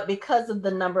 but because of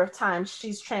the number of times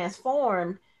she's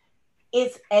transformed,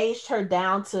 it's aged her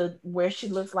down to where she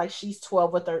looks like she's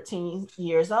 12 or 13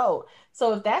 years old.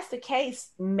 So if that's the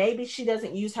case, maybe she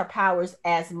doesn't use her powers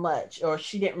as much, or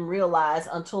she didn't realize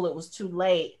until it was too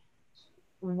late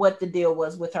what the deal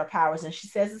was with her powers. And she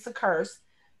says it's a curse.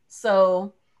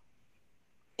 So,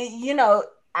 you know,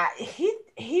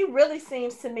 he really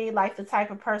seems to me like the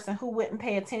type of person who wouldn't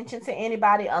pay attention to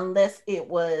anybody unless it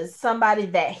was somebody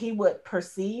that he would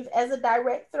perceive as a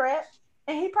direct threat.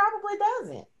 And he probably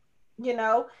doesn't, you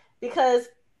know, because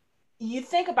you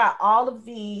think about all of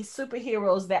the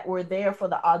superheroes that were there for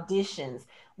the auditions.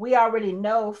 We already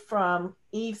know from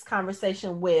Eve's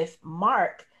conversation with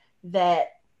Mark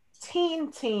that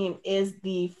Teen Team is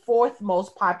the fourth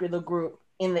most popular group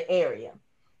in the area.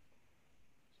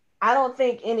 I don't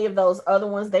think any of those other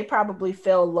ones, they probably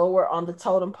fell lower on the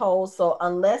totem pole. So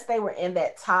unless they were in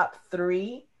that top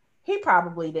three, he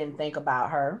probably didn't think about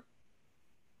her.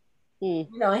 Mm.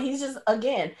 And he's just,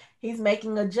 again, he's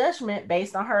making a judgment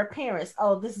based on her appearance.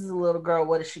 Oh, this is a little girl.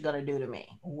 What is she going to do to me?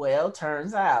 Well,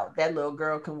 turns out that little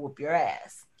girl can whoop your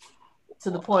ass, to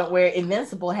the point where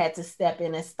Invincible had to step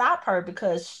in and stop her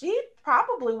because she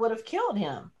probably would have killed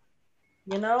him,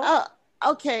 you know? Uh,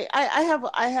 okay, I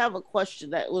have a question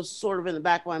that was sort of in the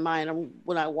back of my mind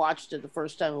when I watched it the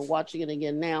first time and watching it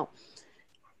again now.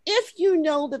 If you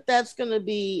know that that's going to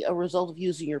be a result of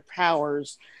using your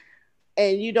powers,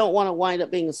 and you don't want to wind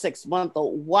up being a 6 month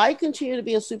old, why continue to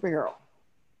be a superhero?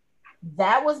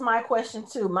 That was my question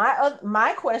too.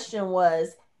 My question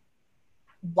was,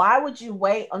 why would you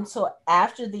wait until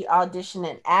after the audition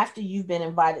and after you've been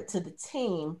invited to the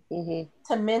team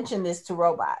Mm-hmm. to mention this to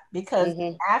Robot? Because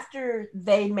Mm-hmm. after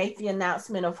they make the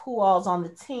announcement of who all's on the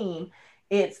team,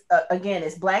 it's again,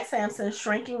 it's Black Samson,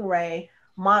 Shrinking Ray,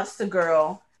 Monster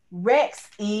Girl, Rex,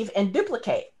 Eve, and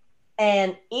Duplicate.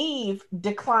 And Eve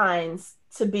declines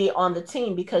to be on the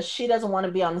team because she doesn't want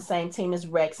to be on the same team as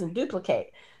Rex and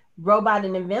Duplicate. Robot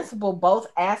and Invincible both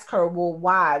ask her, well,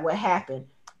 why? What happened?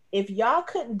 If y'all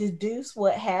couldn't deduce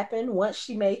what happened once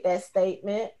she made that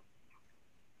statement,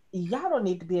 y'all don't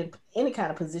need to be in any kind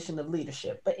of position of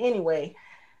leadership. But anyway,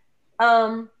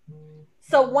 um,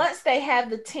 so once they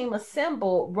have the team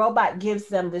assembled, Robot gives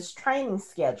them this training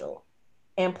schedule.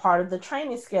 And part of the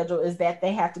training schedule is that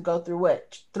they have to go through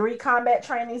what, 3 combat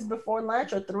trainings before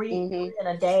lunch, or three Mm-hmm. in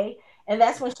a day. And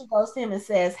that's when she goes to him and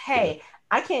says, hey,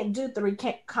 I can't do 3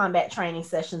 combat training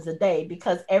sessions a day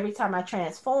because every time I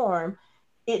transform,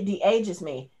 it de-ages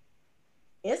me.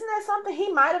 Isn't that something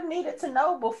he might have needed to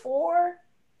know before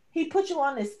he put you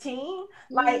on his team?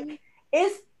 Mm-hmm. Like,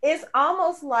 it's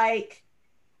almost like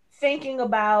thinking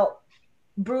about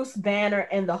Bruce Banner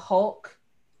and the Hulk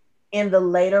in the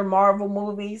later Marvel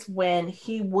movies when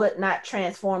he would not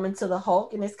transform into the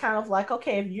Hulk. And it's kind of like,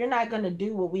 okay, if you're not going to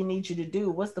do what we need you to do,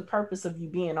 what's the purpose of you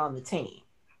being on the team?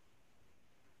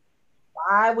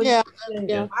 Why would Yeah, you even,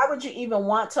 yeah. Yeah. why would you even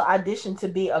want to audition to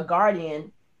be a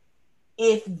guardian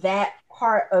if that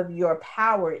part of your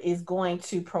power is going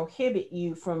to prohibit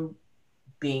you from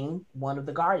being one of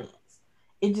the guardians?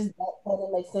 It just, that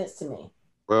doesn't make sense to me.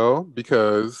 Well,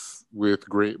 because with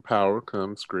great power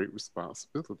comes great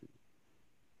responsibility.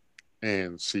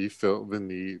 And she felt the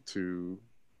need to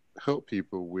help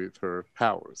people with her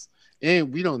powers.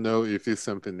 And we don't know if it's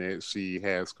something that she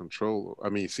has control. I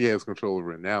mean, she has control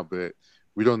over it now, but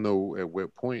we don't know at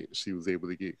what point she was able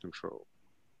to get control.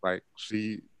 Like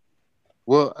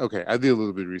well, okay, I did a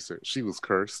little bit of research. She was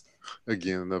cursed.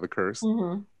 Again, another curse.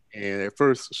 Mm-hmm. And at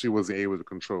first, she wasn't able to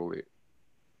control it.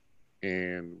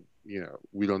 And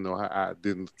we don't know how. I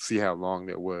didn't see how long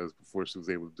that was before she was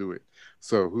able to do it.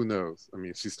 So who knows? I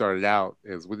mean, she started out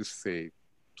as, what did she say,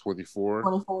 24?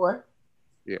 24.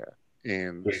 Yeah,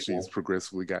 and she's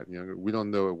progressively gotten younger. We don't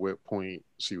know at what point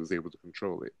she was able to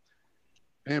control it.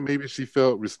 And maybe she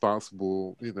felt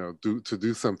responsible, to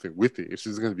do something with it. If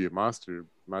she's going to be a monster,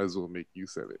 might as well make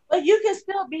use of it. But you can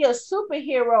still be a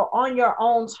superhero on your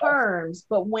own terms.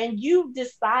 But when you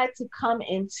decide to come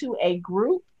into a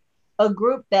group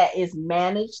that is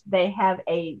managed, they have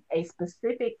a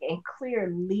specific and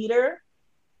clear leader,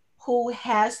 who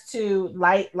has to,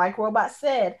 like Robot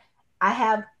said, I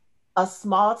have a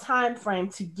small time frame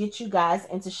to get you guys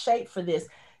into shape for this.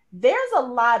 There's a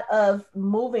lot of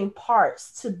moving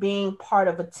parts to being part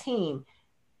of a team.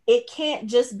 It can't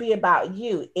just be about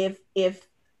you. If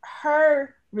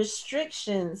her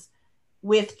restrictions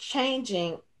with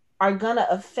changing are gonna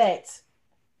affect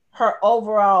her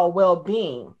overall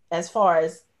well-being as far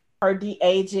as her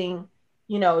de-aging,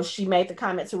 she made the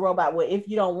comment to Robot, well, if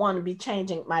you don't want to be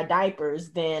changing my diapers,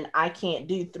 then I can't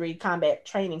do 3 combat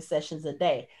training sessions a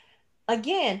day.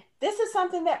 Again, this is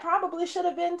something that probably should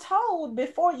have been told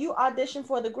before you audition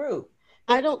for the group.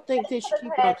 I don't think they should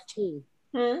keep her on the team.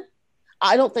 Hmm?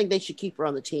 I don't think they should keep her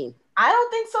on the team. I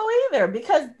don't think so either,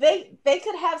 because they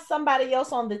could have somebody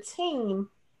else on the team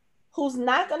who's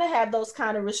not going to have those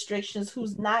kind of restrictions,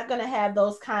 who's not going to have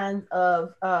those kinds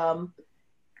of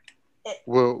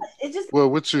Well, it just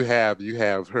what you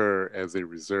have her as a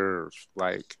reserve,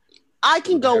 like I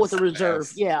can go with last, a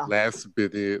reserve. Yeah. last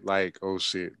minute, like, oh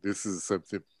shit, this is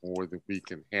something more than we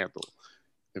can handle,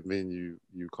 and then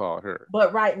you call her.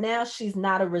 But right now she's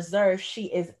not a reserve, she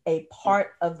is a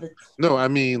part of the team. No, I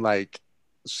mean, like,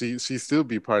 she still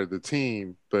be part of the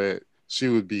team, but she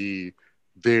would be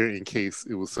there in case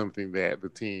it was something that the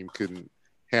team couldn't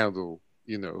handle.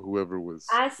 Whoever was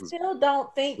I still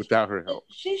don't think without her help.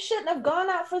 she shouldn't have gone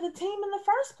out for the team in the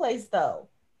first place, though.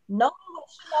 Knowing what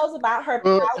she knows about her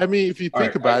Well, power. I mean, if you think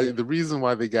right, about it, the reason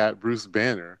why they got Bruce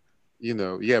Banner,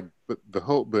 yeah, but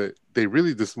but they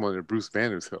really just wanted Bruce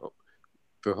Banner's help.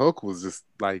 The Hulk was just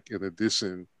like an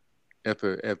addition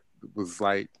was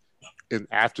like an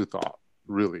afterthought,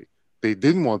 really. They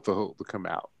didn't want the Hulk to come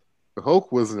out. The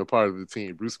Hulk wasn't a part of the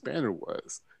team. Bruce Banner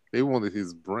was. They wanted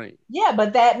his brain. Yeah,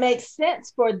 but that makes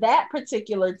sense for that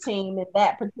particular team and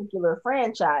that particular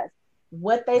franchise.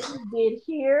 What they did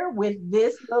here with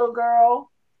this little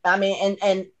girl, I mean,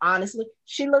 and honestly,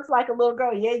 she looks like a little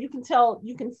girl. Yeah, you can tell,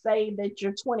 you can say that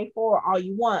you're 24 all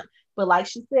you want, but like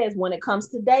she says, when it comes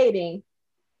to dating,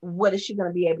 what is she going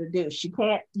to be able to do? She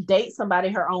can't date somebody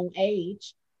her own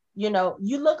age. You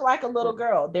look like a little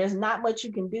girl. There's not much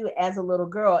you can do as a little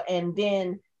girl. And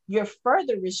then you're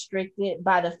further restricted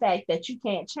by the fact that you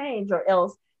can't change, or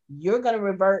else you're going to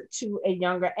revert to a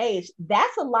younger age.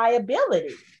 That's a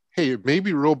liability. Hey,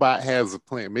 maybe Robot has a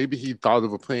plan. Maybe he thought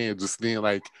of a plan just then,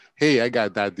 like, hey, I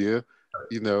got an idea.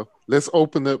 Let's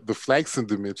open up the Flaxen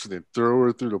dimension and throw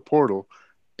her through the portal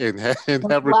and have her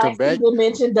come back. The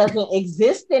dimension doesn't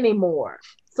exist anymore.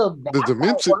 So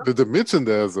the dimension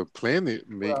does, a planet.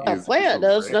 The planet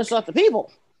does. That's not the people.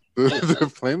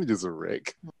 The planet is a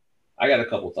wreck. I got a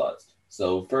couple thoughts.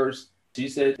 So first, she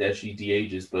said that she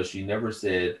de-ages, but she never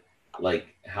said like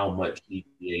how much she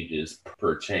de-ages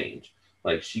per change.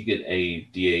 Like she could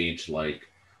de-age like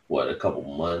what, a couple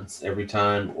months every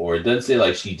time, or it doesn't say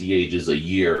like she de-ages a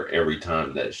year every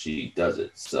time that she does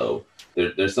it. So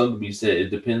there's something to be said. It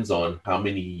depends on how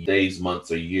many days,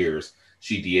 months, or years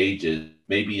she de-ages.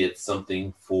 Maybe it's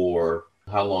something for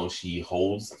how long she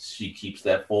keeps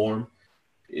that form.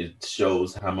 It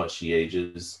shows how much she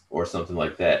ages or something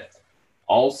like that.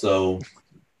 Also,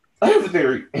 I have a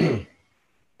theory.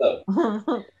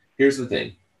 So, here's the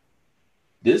thing.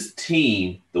 This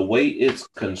team, the way it's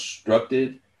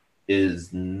constructed,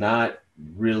 is not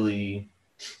really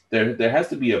there has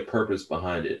to be a purpose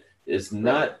behind it. It's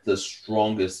not the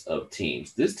strongest of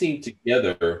teams. This team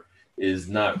together is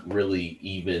not really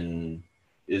even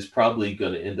is probably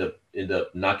going to end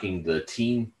up knocking the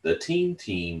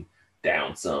team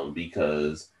down some,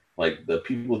 because like the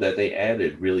people that they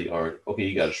added really aren't okay.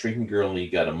 You got a shrinking girl and you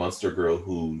got a monster girl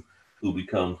who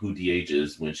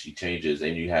de-ages when she changes,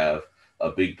 and you have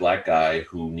a big black guy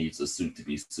who needs a suit to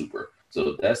be super.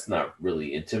 So that's not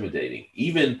really intimidating.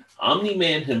 Even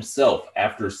Omni-Man himself,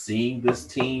 after seeing this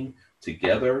team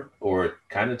together or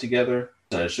kind of together,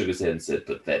 shook his head and said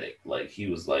pathetic. Like he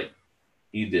was like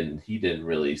he didn't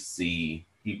really see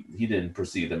he didn't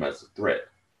perceive them as a threat.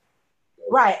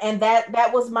 Right, and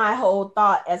that was my whole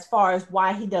thought as far as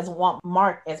why he doesn't want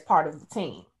Mark as part of the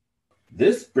team.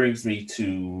 This brings me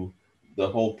to the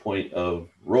whole point of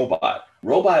Robot.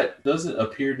 Robot doesn't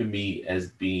appear to me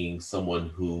as being someone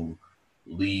who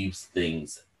leaves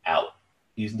things out.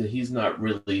 He's not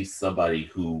really somebody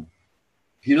who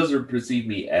he doesn't perceive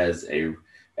me as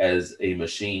a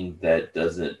machine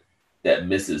that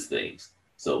misses things.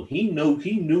 So he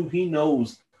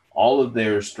knows all of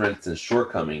their strengths and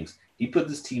shortcomings. He put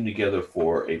this team together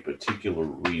for a particular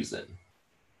reason.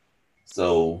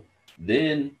 So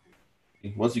then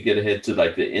once you get ahead to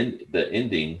like the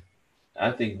ending, I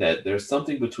think that there's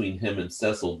something between him and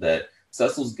Cecil that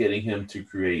Cecil's getting him to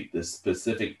create this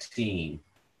specific team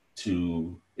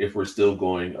to if we're still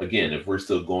going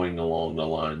along the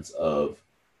lines of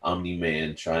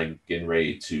Omni-Man getting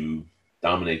ready to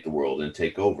dominate the world and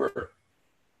take over,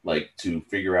 like to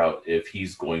figure out if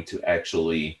he's going to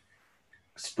actually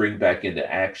spring back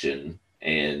into action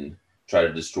and try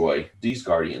to destroy these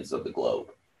Guardians of the Globe.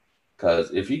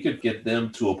 Because if he could get them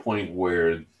to a point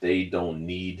where they don't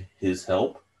need his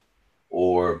help,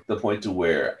 or the point to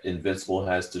where Invincible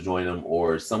has to join them,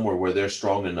 or somewhere where they're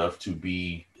strong enough to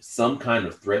be some kind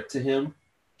of threat to him,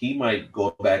 he might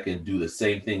go back and do the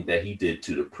same thing that he did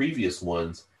to the previous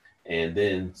ones, and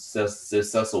then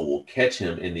Cecil will catch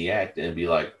him in the act and be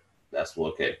like, "That's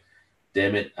okay.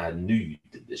 Damn it, I knew you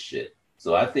did this shit."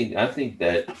 So I think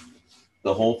that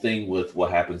the whole thing with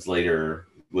what happens later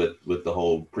with the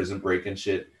whole prison break and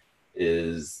shit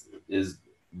is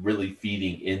really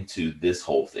feeding into this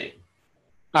whole thing.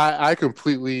 I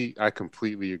completely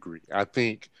agree. I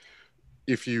think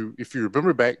if you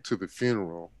remember back to the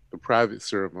funeral, the private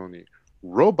ceremony,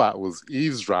 Robot was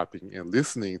eavesdropping and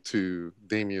listening to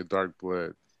Damien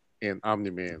Darkblood and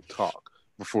Omni-Man talk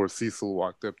before Cecil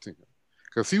walked up to him,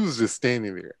 because he was just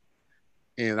standing there.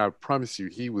 And I promise you,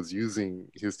 he was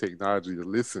using his technology to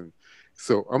listen.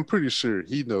 So I'm pretty sure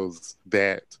he knows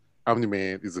that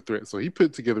Omni-Man is a threat. So he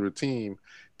put together a team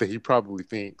that he probably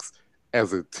thinks,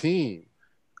 as a team,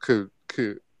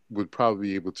 would probably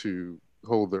be able to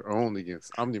hold their own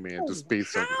against Omni-Man just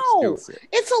based on their skill set.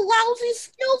 It's a lousy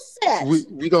skill set.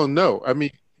 We don't know. I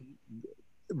mean,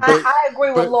 I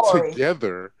agree with Lori.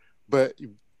 Together, but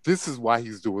this is why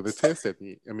he's doing the test at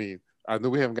the end. I mean, I know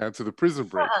we haven't gotten to the prison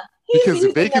break, because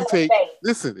if they can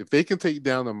take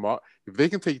down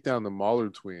the Mauler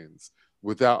twins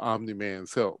without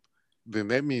Omni-Man's help, then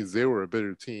that means they were a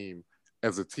better team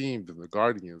as a team than the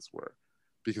Guardians were,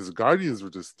 because the Guardians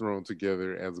were just thrown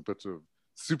together as a bunch of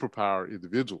superpower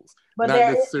individuals. But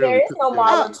there is no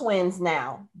Mauler twins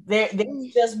now. There's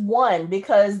just one,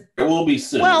 because there will be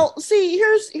soon. Well, see,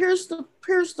 here's the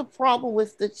problem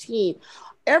with the team.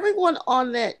 Everyone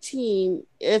on that team,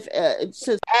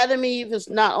 since Adam Eve is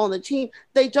not on the team,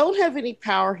 they don't have any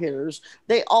power hitters.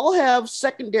 They all have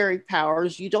secondary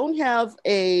powers. You don't have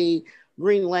a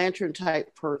Green Lantern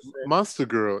type person. Monster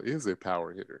Girl is a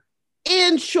power hitter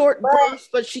in short bursts,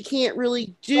 but she can't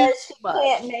really do much.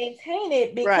 Can't maintain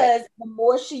it, because the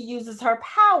more she uses her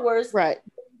powers, the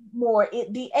more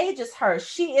it de-ages her.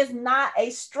 She is not a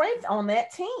strength on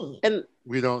that team. And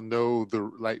we don't know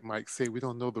like Mike said, we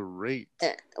don't know the rate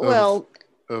of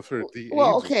her de-aging.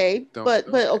 Well, okay, but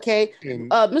okay. And,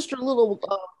 Mr. Little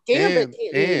Gambit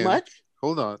can't do much.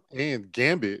 Hold on. And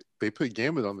Gambit, they put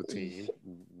Gambit on the team.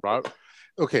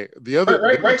 Okay, the other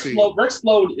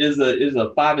Rexplode is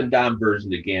a 5 and dime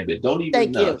version of Gambit. Don't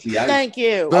even know. Thank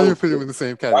you. Don't even put him in the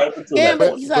same category.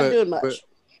 Gambit, he's not doing much.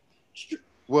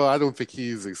 Well, I don't think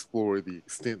he's explored the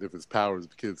extent of his powers,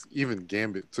 because even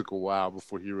Gambit took a while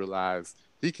before he realized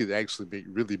he could actually make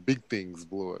really big things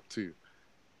blow up too.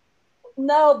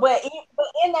 No, but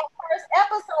in that first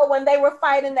episode when they were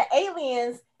fighting the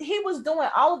aliens, he was doing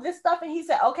all of this stuff, and he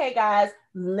said, "Okay, guys,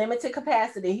 limited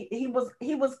capacity." He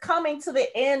was coming to the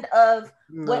end of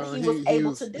what he was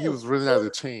able to do. He was running out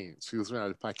of change. He was running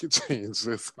out of pocket change.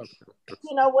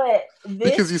 You know what?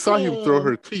 Because you saw him throw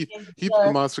her teeth. He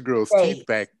threw Monster Girl's teeth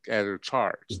back at her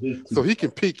charge, so he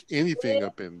can pick anything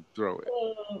up and throw it.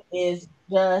 Is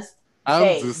just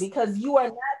because you are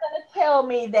not going to tell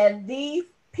me that these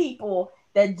people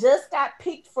that just got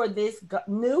picked for this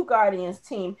new Guardians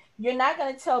team, you're not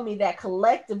going to tell me that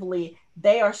collectively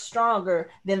they are stronger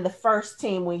than the first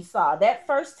team we saw. That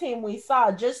first team we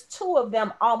saw, just 2 of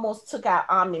them almost took out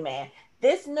Omni-Man.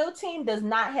 This new team does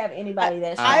not have anybody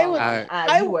that's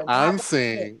strong. I'm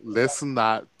saying let's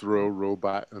not throw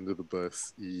Robot under the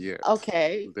bus yet.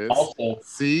 Okay.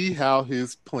 Let's see how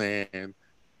his plan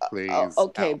plays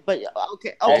out. But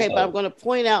I'm going to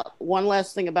point out one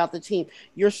last thing about the team.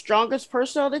 Your strongest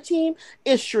person on the team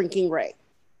is Shrinking Ray.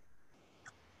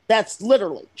 That's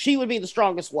literally, she would be the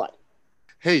strongest one.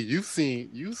 Hey, you've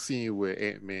seen what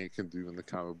Ant-Man can do in the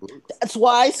comic books. That's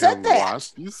why I said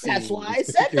that. That's why I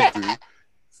said that.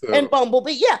 And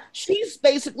Bumblebee, she's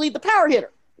basically the power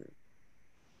hitter.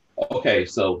 Okay,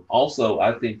 so also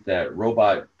I think that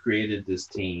Robot created this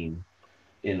team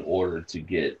in order to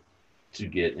get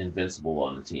Invincible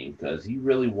on the team, because he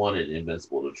really wanted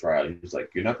Invincible to try out. He was like,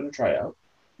 "You're not going to try out,"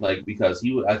 because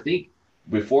I think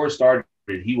before it started,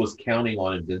 he was counting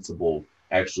on Invincible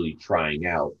actually trying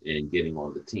out and getting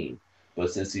on the team.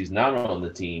 But since he's not on the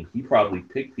team, he probably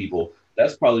picked people.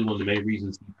 That's probably one of the main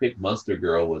reasons he picked Monster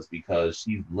Girl, was because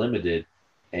she's limited,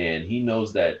 and he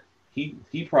knows that he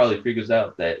probably figured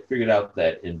out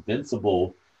that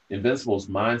Invincible Invincible's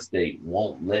mind state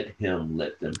won't let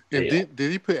them And fail.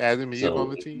 did he put Adam Eve on So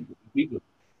the team?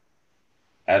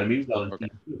 Adam Eve's on the Okay.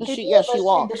 team too. He She, did, yeah, she but she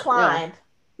walked. Yeah. declined.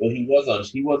 Well, he was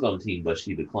on the team, but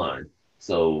she declined.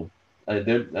 So I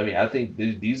mean, I think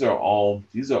these are all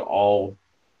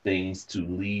things to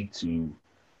lead to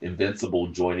Invincible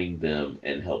joining them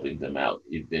and helping them out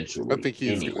I eventually. think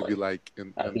he's going to be Anyway, like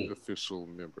an I think unofficial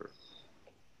member.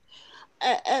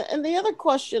 And the other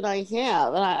question I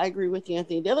have, and I agree with you,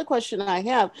 Anthony. The other question I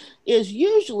have is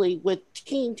usually with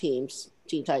teen teams,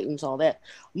 Teen Titans, all that.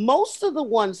 Most of the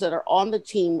ones that are on the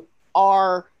team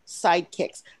are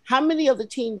sidekicks. How many of the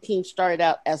teen teams started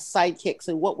out as sidekicks,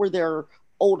 and what were their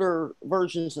older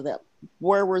versions of them?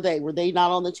 Where were they? Were they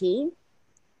not on the team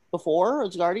before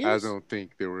as I Guardians? don't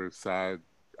think they were side.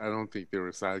 I don't think they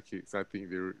were sidekicks. I think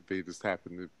they just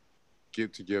happened to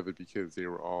get together because they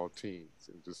were all teens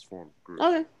and just formed a group.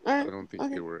 Okay, all I right, don't think they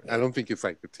okay, were. I don't think it's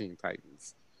like the Teen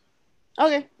Titans.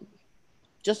 okay.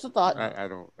 Just a thought. I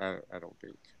don't. I don't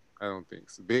think. I don't think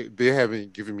so. They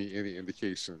haven't given me any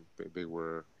indication that they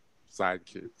were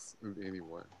sidekicks of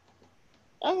anyone.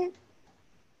 Okay.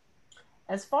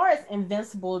 As far as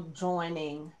Invincible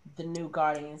joining the new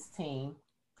Guardians team,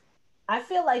 I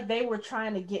feel like they were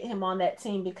trying to get him on that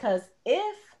team because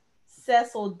if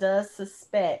Cecil does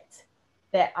suspect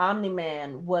that Omni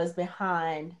Man was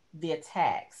behind the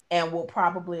attacks and will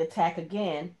probably attack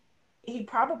again, he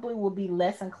probably will be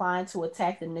less inclined to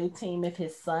attack the new team if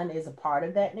his son is a part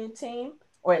of that new team,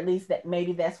 or at least that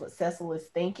maybe that's what Cecil is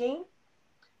thinking.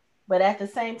 But at the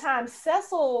same time,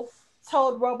 Cecil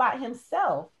told Robot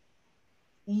himself,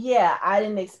 yeah, I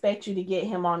didn't expect you to get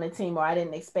him on the team, or I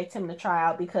didn't expect him to try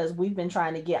out because we've been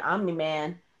trying to get Omni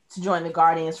Man to join the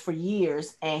Guardians for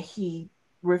years, and he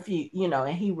refused.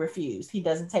 And he refused. He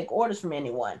doesn't take orders from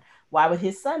anyone. Why would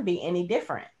his son be any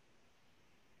different?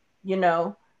 You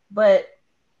know, but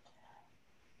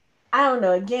I don't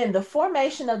know. Again, the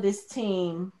formation of this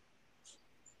team,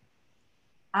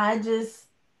 I just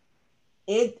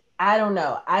I don't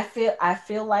know. I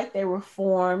feel like they were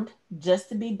formed just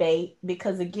to be bait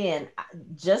because again,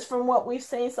 just from what we've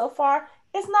seen so far,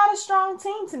 it's not a strong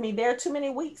team to me. There are too many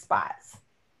weak spots.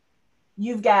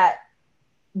 You've got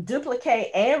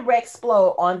Duplicate and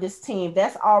Rexplode on this team.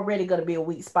 That's already going to be a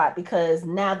weak spot because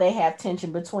now they have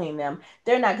tension between them.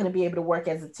 They're not going to be able to work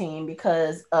as a team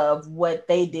because of what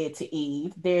they did to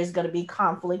Eve. There's going to be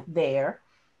conflict there.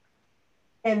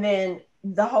 And then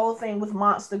the whole thing with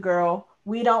Monster Girl,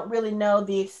 we don't really know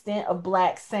the extent of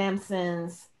Black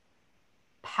Samson's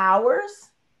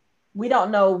powers. We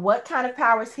don't know what kind of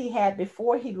powers he had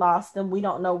before he lost them. We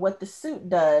don't know what the suit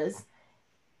does.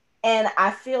 And I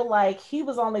feel like he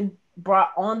was only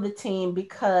brought on the team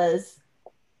because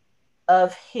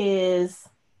of his,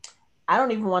 I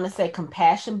don't even want to say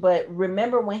compassion, but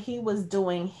remember when he was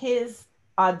doing his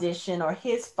audition or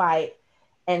his fight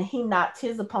and he knocked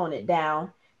his opponent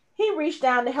down, he reached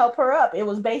down to help her up. It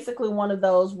was basically one of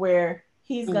those where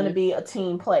he's going to Mm-hmm. be a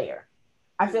team player.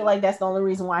 I feel like that's the only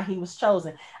reason why he was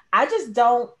chosen. I just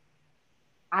don't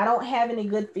I don't have any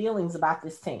good feelings about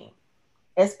this team,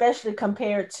 especially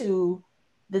compared to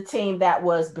the team that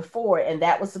was before and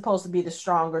that was supposed to be the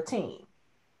stronger team.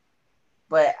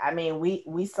 But I mean,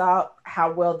 we saw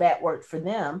how well that worked for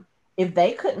them. If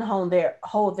they couldn't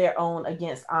hold their own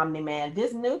against Omni Man,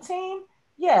 this new team,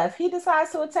 yeah, if he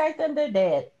decides to attack them, they're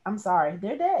dead. I'm sorry,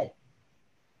 they're dead.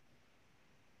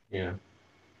 yeah.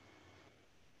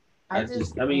 I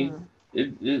just I mean,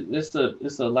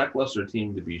 it's a lackluster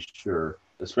team to be sure,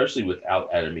 especially without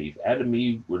Adam Eve. Adam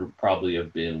Eve would probably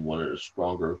have been one of the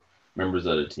stronger members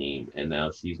of the team, and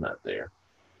now she's not there.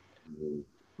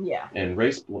 yeah. And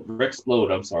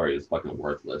Rexplode, I'm sorry, is fucking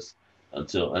worthless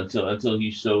until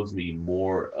he shows me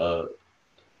more of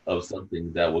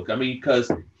something that will. I mean,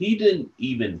 because he didn't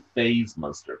even phase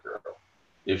Monster Girl.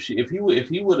 If he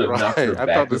would have knocked her Right.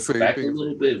 I thought the same back a thing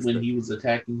little for bit when Wednesday. he was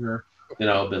attacking her, then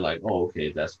I would have been like, oh,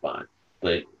 okay, that's fine.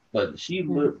 But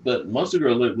Mhm. but Monster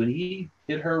Girl when he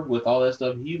hit her with all that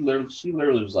stuff, she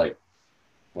literally was like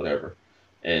whatever,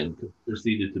 and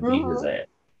proceeded to beat his Mhm. ass.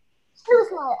 She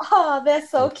was like, "Oh, that's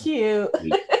so cute."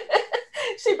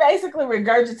 She basically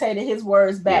regurgitated his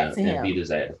words back Yeah, to and beat him.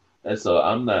 his ass. And so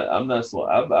I'm not so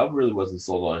I really wasn't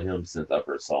sold on him since I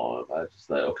first saw him. I was just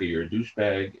like, okay, you're a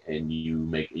douchebag, and you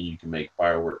can make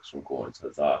fireworks from coins.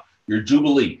 That's you're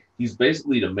Jubilee. He's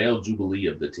basically the male Jubilee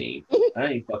of the team. I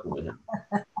ain't fucking with him.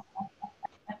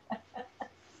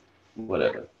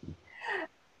 Whatever.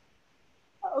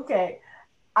 Okay,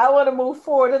 I want to move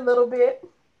forward a little bit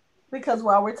because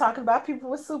while we're talking about people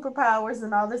with superpowers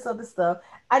and all this other stuff,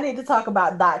 I need to talk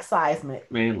about Doc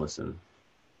Seismic. Man, listen.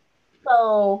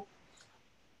 So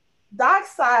Doc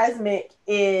Seismic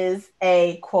is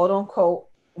a quote unquote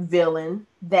villain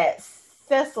that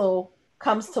Cecil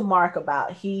comes to Mark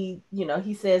about. He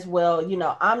says, well,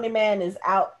 Omni Man is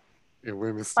out In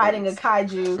women's fighting a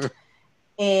studies. kaiju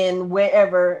and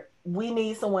wherever we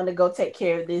need someone to go take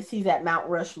care of this, he's at Mount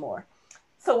Rushmore.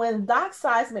 So when Doc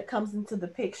Seismic comes into the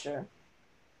picture,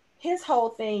 his whole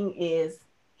thing is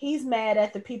he's mad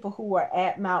at the people who are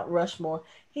at Mount Rushmore.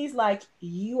 He's like,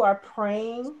 you are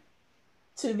praying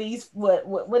to these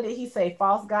what did he say?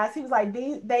 False gods. He was like,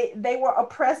 they were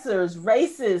oppressors,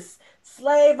 racists,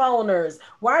 slave owners.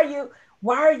 Why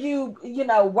are you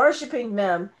worshiping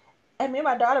them? And me and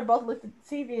my daughter both looked at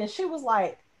the TV and she was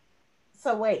like,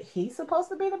 so wait, he's supposed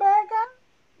to be the bad guy?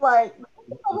 Like,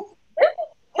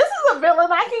 this is a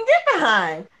villain I can get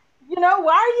behind.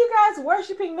 Why are you guys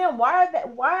worshiping them? Why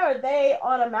are they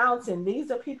on a mountain?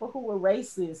 These are people who were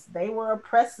racist. They were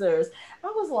oppressors. I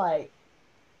was like,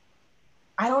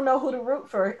 I don't know who to root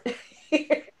for.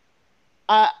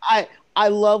 I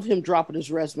love him dropping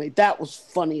his resume. That was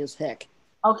funny as heck.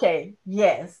 Okay,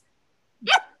 yes.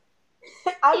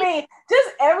 I mean, just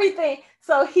everything.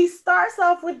 So he starts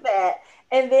off with that,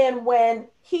 and then when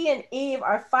he and Eve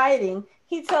are fighting,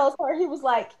 he tells her, he was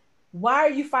like, why are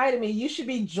you fighting me? You should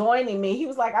be joining me. He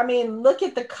was like, I mean, look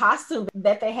at the costume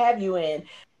that they have you in.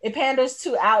 It panders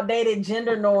to outdated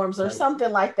gender norms or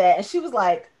something like that. And she was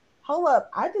like, hold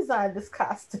up, I designed this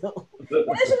costume. And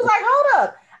then she was like, hold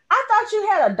up, I thought you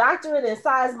had a doctorate in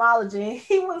seismology.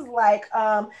 He was like,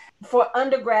 for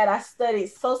undergrad, I studied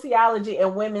sociology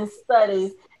and women's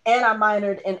studies, and I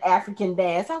minored in African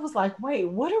dance. I was like, wait,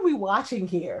 what are we watching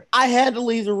here? I had to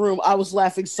leave the room. I was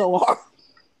laughing so hard.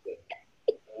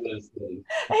 And he was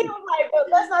like, but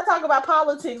let's not talk about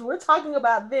politics. We're talking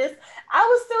about this. I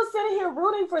was still sitting here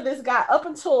rooting for this guy up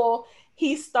until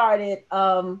he started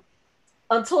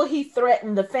until he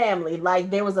threatened the family. Like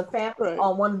there was a family Right.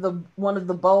 on one of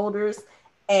the boulders,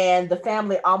 and the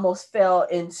family almost fell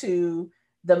into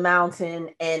the mountain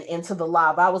and into the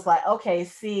lava. I was like, okay,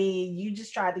 see, you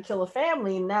just tried to kill a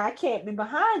family. Now I can't be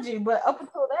behind you. But up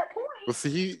until that point, Well,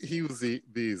 see, he was the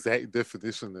exact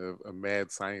definition of a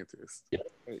mad scientist. Yeah.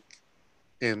 Like,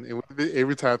 and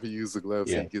every time he used the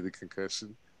gloves, Yeah. he'd get a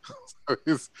concussion. So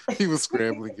he was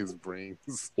scrambling his brains.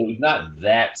 So he's not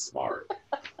that smart.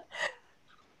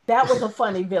 that was a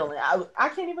funny villain. I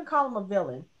can't even call him a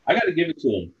villain. I got to give it to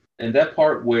him. And that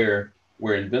part where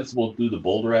Invincible threw the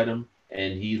boulder at him,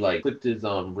 and he like clicked his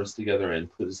wrist together and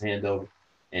put his hand over,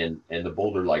 and the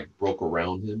boulder like broke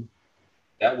around him.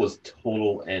 That was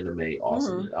total anime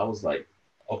awesome. Mhm. I was like,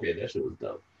 okay, that shit was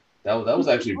dope. That was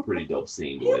actually a pretty dope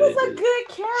scene. The He way they was did a it. good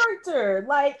character.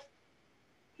 Like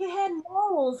he had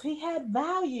morals, he had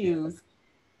values.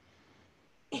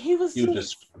 He was He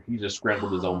just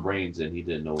scrambled his own brains and he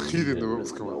didn't know He didn't know what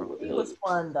was really going know on. what the he hell. was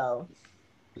fun though.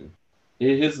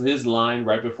 His line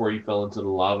right before he fell into the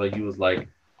lava, he was like,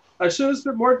 "I should have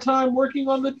spent more time working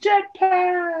on the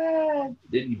jetpack."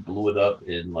 Then he blew it up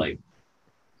and like,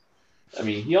 I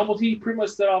mean, he pretty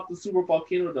much set off the super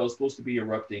volcano that was supposed to be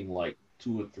erupting like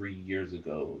 2 or 3 years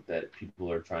ago. That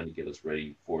people are trying to get us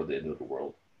ready for the end of the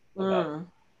world about. Mm.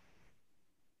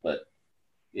 But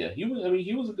yeah, he was. I mean,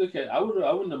 he was a good cat. I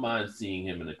wouldn't have mind seeing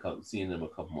him seeing him a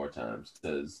couple more times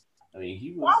because I mean,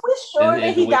 he Are was. we sure that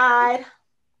And the he way died?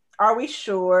 Are we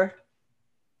sure?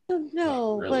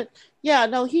 No, really, but yeah,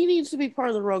 no, he needs to be part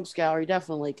of the Rogues Gallery,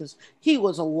 definitely, because he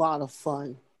was a lot of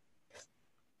fun.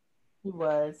 He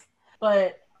was.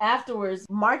 But afterwards,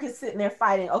 Mark is sitting there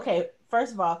fighting. Okay,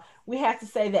 first of all, we have to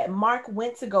say that Mark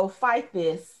went to go fight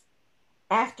this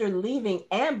after leaving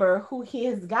Amber, who he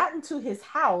has gotten to his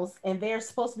house, and they're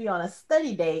supposed to be on a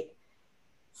study date.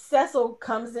 Cecil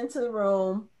comes into the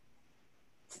room,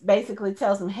 basically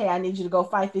tells him, hey, I need you to go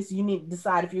fight this. You need to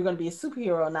decide if you're going to be a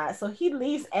superhero or not. So he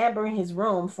leaves Amber in his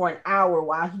room for an hour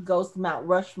while he goes to Mount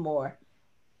Rushmore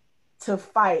to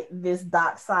fight this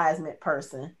Doc Seismic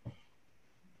person.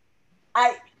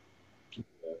 I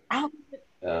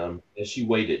and she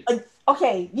waited.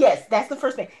 Okay, yes, that's the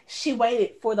first thing. She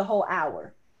waited for the whole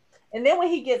hour. And then when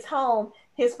he gets home,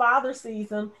 his father sees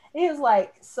him and he's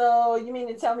like, so you mean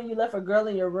to tell me you left a girl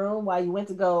in your room while you went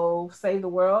to go save the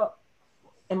world?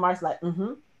 And Mark's like,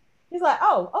 mm-hmm. He's like,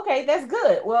 oh, okay, that's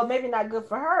good. Well, maybe not good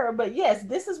for her, but yes,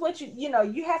 this is what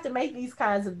you have to make these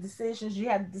kinds of decisions. You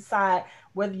have to decide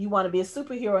whether you want to be a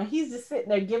superhero. And he's just sitting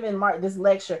there giving Mark this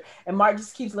lecture, and Mark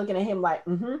just keeps looking at him like,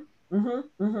 mm-hmm,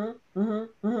 mm-hmm, mm-hmm,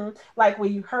 mm-hmm, mm-hmm. Like, will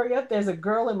you hurry up? There's a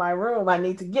girl in my room I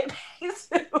need to get back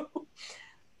to.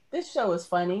 This show is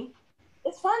funny.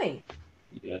 It's funny.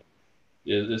 Yeah,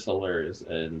 it's hilarious.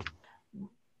 And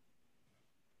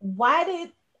Why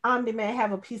did Omni Man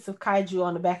have a piece of kaiju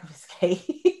on the back of his cage?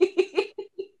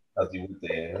 because he whipped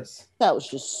their ass. That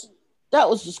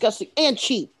was disgusting and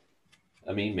cheap.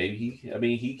 I mean,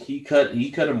 he cut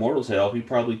Immortal's head off. He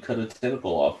probably cut a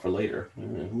tentacle off for later.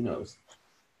 Who knows?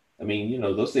 I mean,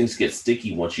 those things get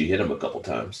sticky once you hit them a couple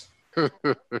times.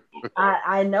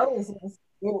 I noticed it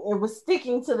was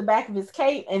sticking to the back of his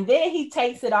cape, and then he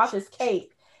takes it off his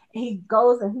cape and he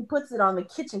goes and he puts it on the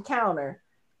kitchen counter,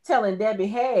 telling Debbie,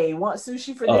 "Hey, want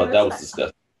sushi for dinner?" Oh, that was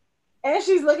disgusting. And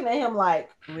she's looking at him like,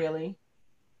 "Really?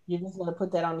 You're just gonna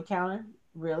put that on the counter?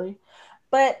 Really?"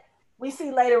 But we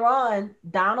see later on,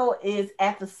 Donald is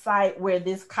at the site where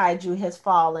this kaiju has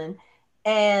fallen,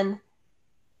 and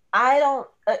I don't.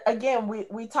 Again,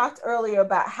 we talked earlier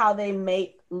about how they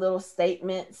make little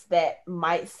statements that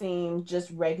might seem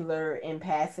just regular in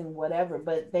passing, whatever,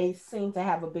 but they seem to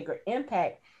have a bigger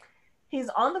impact. He's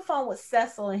on the phone with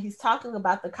Cecil and he's talking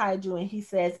about the kaiju, and he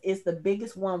says it's the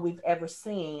biggest one we've ever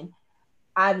seen.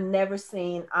 I've never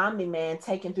seen Omni-Man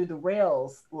taken through the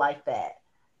rails like that.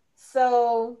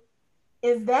 So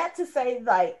is that to say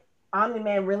like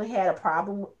Omni-Man really had a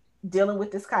problem dealing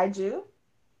with this kaiju?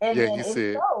 And Yeah, then he if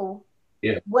said. so,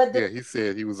 Yeah. Yeah, he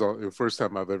said he was on the first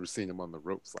time I've ever seen him on the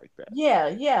ropes like that.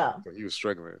 Yeah. So he was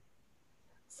struggling.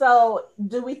 So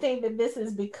do we think that this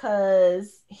is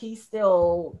because he's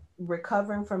still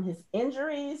recovering from his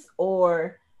injuries,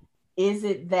 or is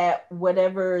it that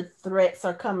whatever threats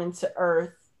are coming to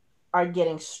Earth are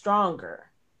getting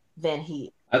stronger than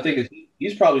he? I think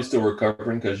he's probably still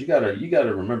recovering because you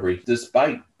gotta remember,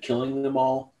 despite killing them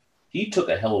all, he took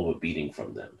a hell of a beating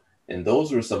from them. And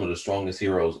those were some of the strongest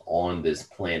heroes on this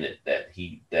planet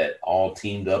that all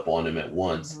teamed up on him at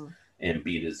once and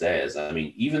beat his ass. I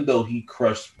mean, even though he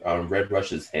crushed Red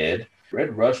Rush's head,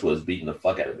 Red Rush was beating the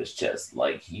fuck out of his chest.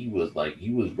 He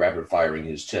was rapid firing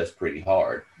his chest pretty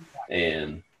hard.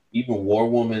 And even War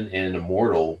Woman and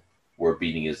Immortal were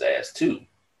beating his ass too.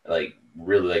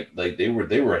 Really, they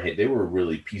were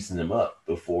really piecing him up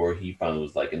before he finally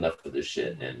was like, enough of this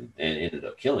shit, and ended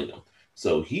up killing him.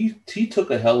 So he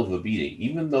took a hell of a beating.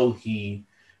 Even though he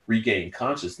regained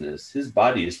consciousness, his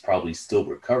body is probably still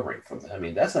recovering from that. I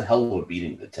mean, that's a hell of a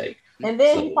beating to take. And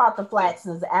then he fought the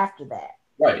Flaxens after that.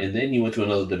 Right, and then he went to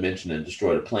another dimension and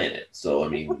destroyed a planet. So, I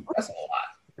mean, that's a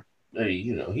lot. I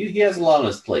mean, he has a lot on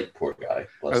his plate, poor guy.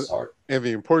 Bless his heart. And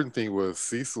the important thing was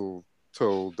Cecil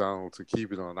told Donald to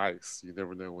keep it on ice. You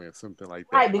never know when something like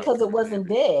that. Right, because it wasn't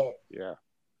dead. Yeah.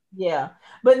 Yeah.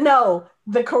 But no,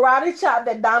 the karate chop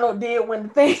that Donald did when the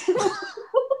thing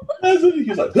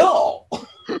he's like, no.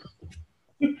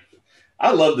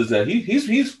 I love this.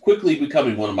 He's quickly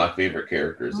becoming one of my favorite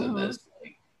characters in this.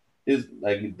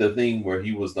 Like the thing where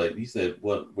he was like, he said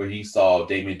where he saw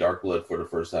Damien Darkblood for the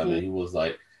first time, and he was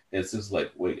like, it's just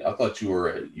like, wait, I thought you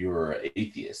were an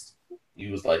atheist. He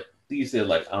was like, he said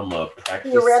like, I'm a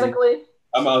practicing. Theoretically.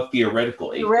 I'm a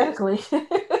theoretical atheist. Theoretically.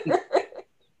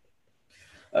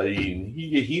 I mean,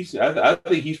 I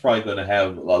think he's probably going to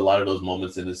have a lot of those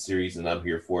moments in this series, and I'm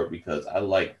here for it because I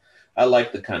like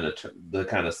the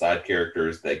kind of side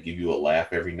characters that give you a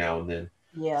laugh every now and then.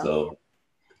 Yeah. So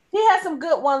he has some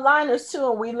good one-liners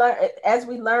too, and as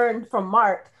we learned from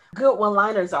Mark, good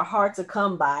one-liners are hard to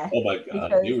come by. Oh my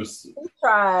god, he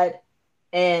tried,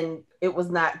 and it was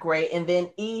not great. And then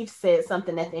Eve said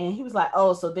something at the end. He was like,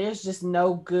 "Oh, so there's just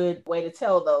no good way to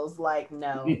tell those." Like,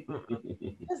 no,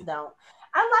 just don't.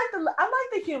 I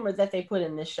like the humor that they put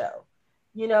in this show.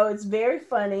 It's very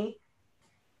funny.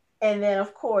 And then,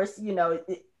 of course,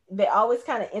 they always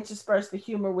kind of intersperse the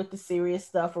humor with the serious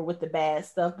stuff or with the bad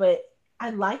stuff. But I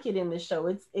like it in this show.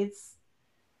 It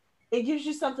gives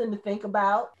you something to think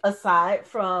about aside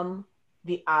from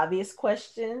the obvious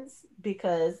questions.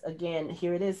 Because again,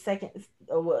 here it is,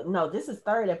 this is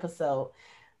third episode.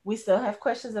 We still have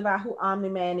questions about who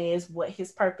Omni-Man is, what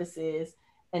his purpose is.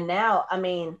 And now, I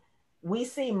mean, we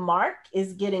see Mark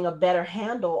is getting a better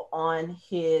handle on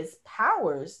his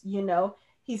powers.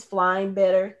 He's flying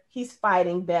better. He's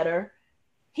fighting better.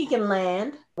 He can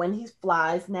land when he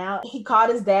flies now. He caught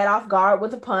his dad off guard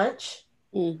with a punch.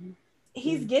 Mm-hmm.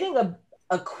 He's getting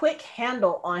a quick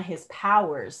handle on his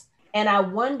powers. And I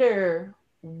wonder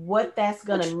what that's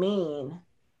going to mean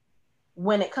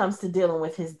when it comes to dealing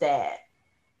with his dad.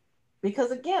 Because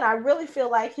again, I really feel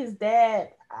like his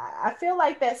dad, I feel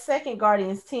like that second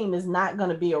Guardians team is not going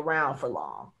to be around for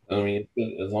long. I mean,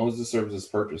 as long as it serves its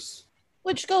purpose.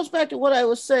 Which goes back to what I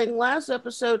was saying last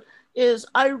episode, is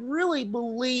I really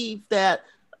believe that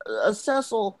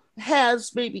Cecil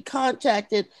has maybe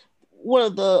contacted one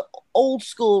of the old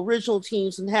school original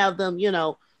teams and have them,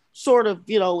 sort of,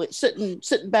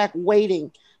 sitting back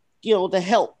waiting, to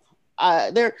help.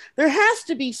 There has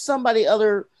to be somebody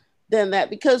other than that,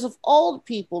 because of all the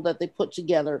people that they put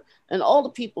together and all the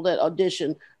people that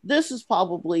auditioned. This is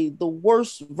probably the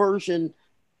worst version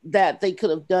that they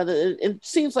could have done. It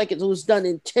seems like it was done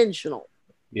intentional.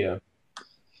 Yeah.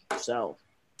 So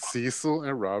Cecil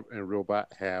and Rob and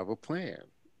Robot have a plan.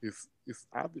 It's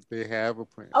obvious they have a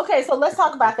plan. Okay, so let's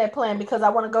talk about that plan because I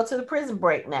want to go to the prison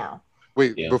break now.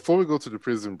 Wait, Yeah. before we go to the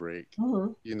prison break,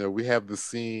 Mm-hmm. you know, we have the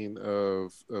scene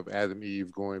of Adam and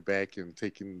Eve going back and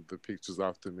taking the pictures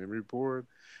off the memory board.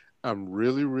 I'm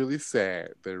really, really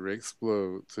sad that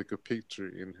Rexplode took a picture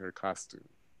in her costume.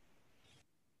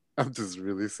 I'm just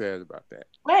really sad about that.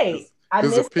 Wait, I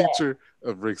There's a missed that. picture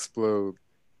of Rexplode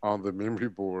on the memory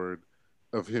board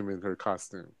of him in her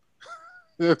costume.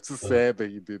 It's just sad that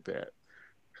you did that.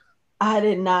 I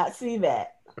did not see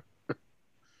that.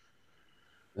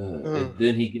 And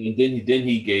then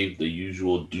he gave the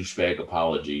usual douchebag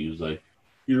apology. He was like,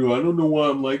 you know, I don't know why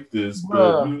I'm like this,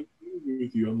 but you know,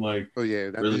 with you, I'm like, oh yeah,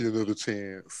 I really? need another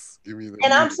chance. Give me another.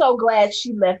 And I'm so glad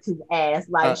she left his ass.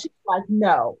 Like she's like,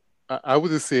 no. I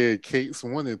would have said Kate's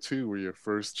 1 and 2 were your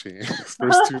first chance,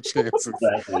 first 2 chances.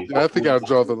 Exactly. Yeah, I think I'll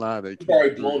draw the line at He's Kate.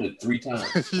 already blown it 3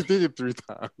 times. He did it 3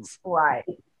 times. Right.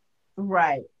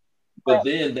 But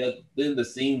then the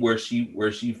scene where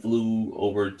she flew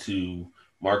over to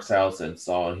Mark's house and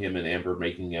saw him and Amber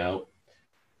making out.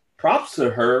 Props to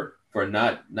her for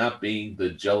not being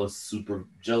the jealous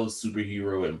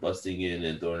superhero and busting in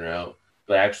and throwing her out,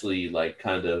 but actually like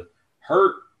kind of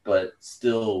hurt, but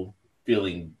still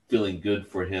feeling good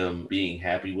for him being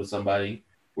happy with somebody.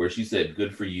 Where she said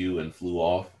 "good for you" and flew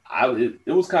off. It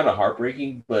was kind of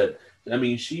heartbreaking, but I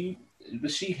mean she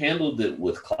handled it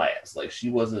with class. Like she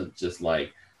wasn't just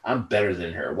like, I'm better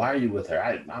than her. Why are you with her?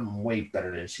 I'm way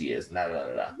better than she is. Nah, nah,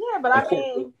 nah, nah. Yeah, but I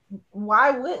mean,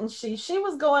 why wouldn't she? She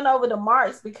was going over to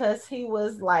Mark's because he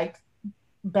was like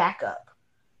backup.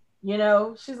 You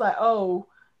know, she's like, oh,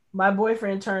 my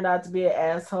boyfriend turned out to be an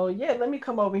asshole. Yeah, let me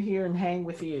come over here and hang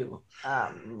with you.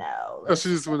 No. She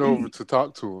just went over to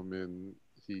talk to him, and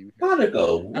he.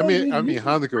 Hanako. I mean,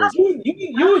 Hanako is.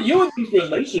 You and these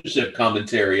relationship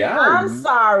commentary. I'm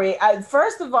sorry.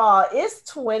 First of all, it's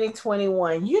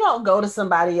 2021. You don't go to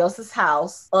somebody else's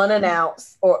house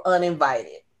unannounced or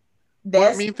uninvited.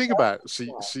 Well, I mean, think about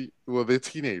it. Well, they're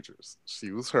teenagers.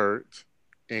 She was hurt,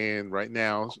 and right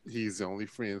now he's the only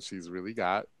friend she's really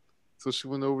got. So she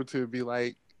went over to be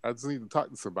like, I just need to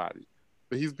talk to somebody.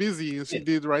 But he's busy, and she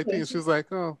did the right thing. She was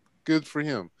like, oh, good for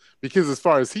him. Because as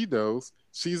far as he knows,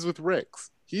 she's with Rex.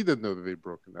 He doesn't know that they've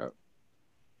broken up.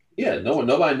 Yeah,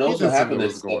 nobody knows what happened.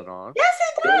 What's going on? Yes,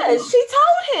 he does. She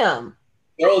told him.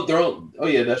 Oh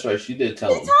yeah, that's right. She did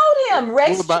tell him. She told him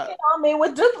Rex cheated on me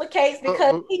with Duplicates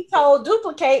because he told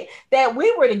Duplicate that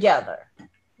we were together.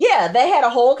 Yeah, they had a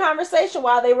whole conversation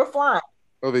while they were flying.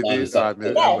 Oh, they did. I forgot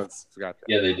that.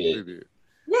 Yeah, they did.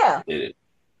 Yeah. They did.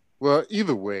 Well,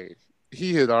 either way,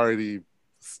 he had already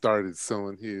started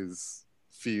sowing his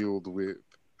field with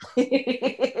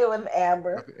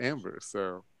Amber.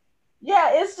 So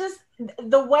yeah, it's just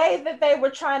the way that they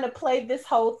were trying to play this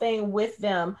whole thing with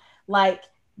them. Like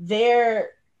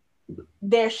they're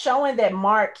showing that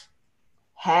Mark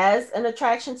has an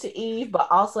attraction to Eve, but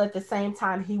also at the same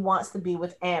time he wants to be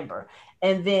with Amber.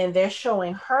 And then they're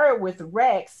showing her with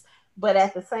Rex, but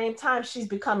at the same time she's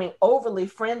becoming overly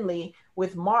friendly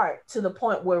with Mark to the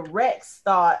point where Rex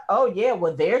thought, oh yeah,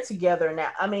 well they're together now.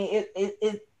 I mean,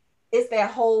 it's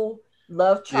that whole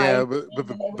love triangle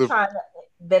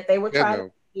that they were trying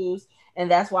to use.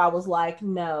 And that's why I was like,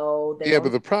 no.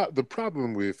 But the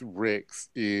problem with Rex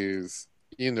is,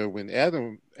 you know, when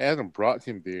Adam brought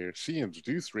him there, she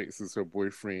introduced Rex as her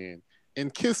boyfriend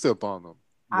and kissed up on him.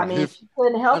 I mean, she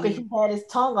couldn't help it. He had his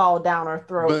tongue all down her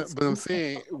throat. But I'm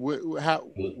saying,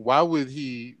 why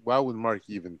would Mark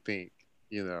even think,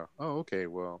 you know, oh, okay,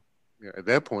 well, at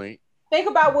that point. Think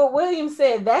about what William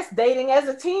said. That's dating as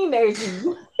a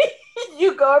teenager.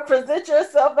 You go and present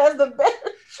yourself as the better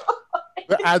choice.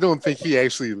 But I don't think he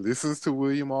actually listens to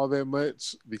William all that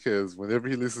much, because whenever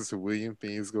he listens to William,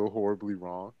 things go horribly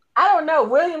wrong. I don't know.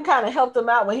 William kind of helped him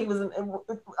out when he was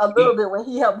a little bit when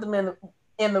he helped him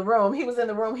in the room. He was in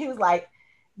the room. He was like,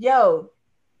 yo,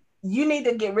 you need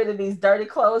to get rid of these dirty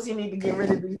clothes. You need to get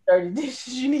rid of these dirty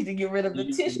dishes. You need to get rid of the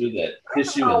tissue.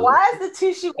 Tissue. Why is the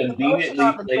tissue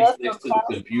conveniently placed next to the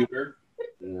computer?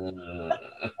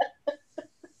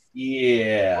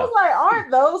 Yeah. I was like,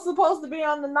 aren't those supposed to be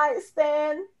on the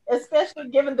nightstand? Especially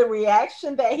given the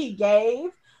reaction that he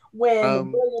gave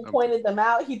when William pointed them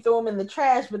out. He threw them in the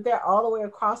trash, but they're all the way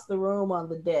across the room on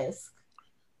the desk.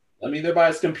 I mean, they're by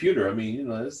his computer. I mean,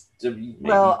 it's, maybe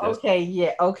Well, that's okay,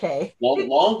 yeah, okay.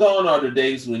 long gone are the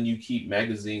days when you keep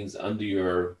magazines under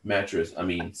your mattress. I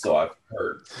mean, so I've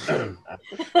heard.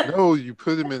 No, you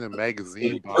put them in a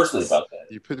magazine Personally box. about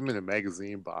that, You put them in a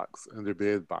magazine box under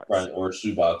bed box. right? Or a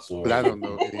shoebox, But or I don't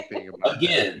know anything about that.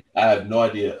 again, I have no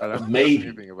idea. I don't know Maybe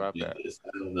anything about you that. did this.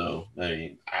 I don't know. I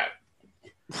mean,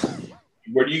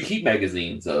 where do you keep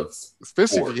magazines of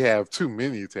Especially if sports? you have too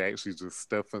many to actually just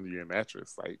stuff under your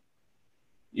mattress. Like,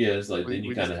 Yeah, it's like what then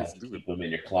you are you kind of supposed have to to do with keep them in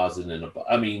your closet in a.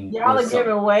 I mean, Y'all are there's some.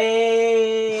 giving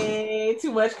way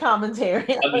too much commentary.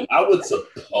 I mean, I would I'm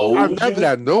suppose not you that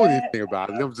I would do know that. anything about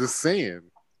it. I'm just saying.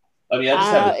 I mean, I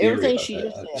just have a theory Everything about she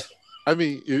just that. said. I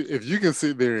mean, if you can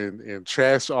sit there and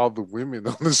trash all the women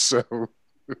on the show,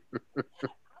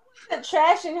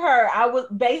 Trashing her, I was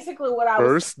basically what I was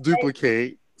first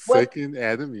duplicate, what second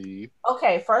Adam Eve.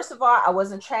 okay, first of all, I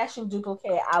wasn't trashing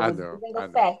duplicate. I I was know, giving I a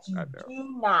know, fact. I You know.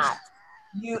 do not,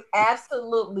 you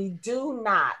absolutely do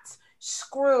not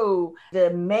screw the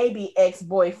maybe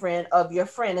ex-boyfriend of your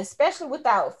friend, especially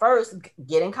without first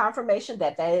getting confirmation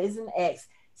that that is an ex.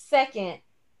 Second,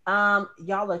 y'all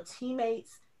are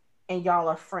teammates and y'all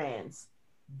are friends.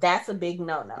 That's a big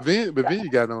no-no. But then you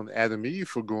got on Adam Eve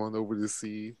for going over to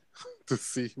see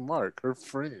Mark, her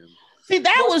friend. See,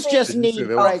 that Well, was see, just And you said needy,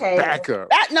 that was right okay. there. backup.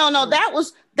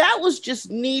 That was just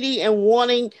needy and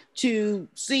wanting to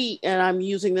see. And I'm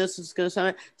using this as going to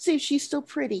sound see if she's still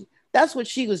pretty. That's what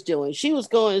she was doing. She was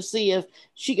going to see if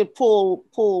she could pull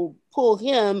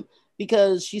him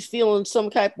because she's feeling some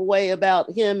type of way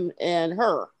about him and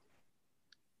her.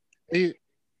 He,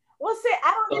 Well, see,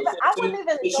 I wouldn't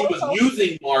even She go was so.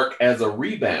 using Mark as a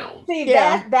rebound. See,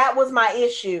 Yeah. that was my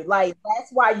issue. Like that's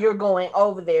why you're going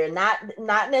over there,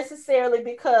 not necessarily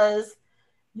because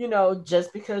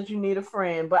just because you need a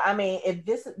friend. But I mean, if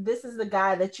this is the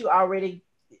guy that you already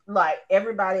like,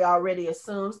 everybody already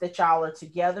assumes that y'all are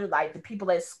together. Like the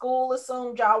people at school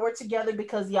assumed y'all were together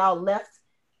because y'all left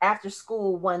after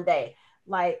school one day.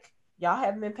 Like y'all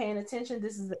haven't been paying attention.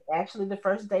 This is actually the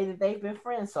first day that they've been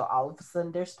friends. So all of a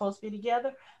sudden they're supposed to be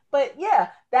together. But yeah,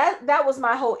 that was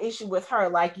my whole issue with her.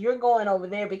 Like you're going over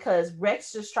there because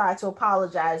Rex just tried to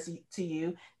apologize to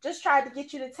you, just tried to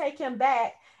get you to take him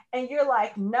back, and you're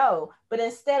like, no. But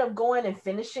instead of going and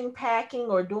finishing packing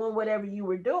or doing whatever you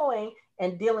were doing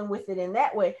and dealing with it in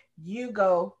that way, you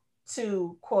go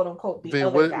to quote unquote the then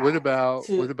other what? guy. What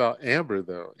about Amber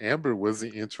though? Amber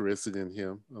wasn't interested in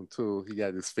him until he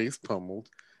got his face pummeled,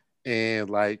 and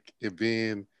like it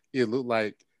looked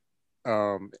like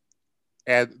um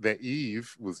that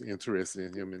Eve was interested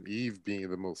in him, and Eve being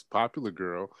the most popular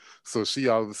girl, so she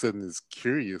all of a sudden is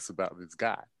curious about this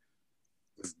guy,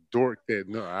 this dork that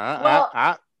no, Well,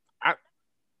 I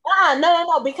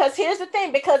no, because here's the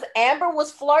thing, because Amber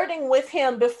was flirting with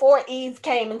him before Eve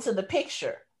came into the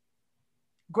picture.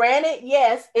 Granted,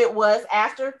 yes, it was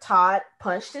after Todd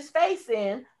punched his face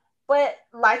in, but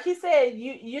like he said,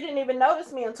 you didn't even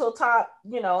notice me until Todd,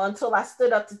 until I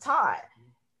stood up to Todd.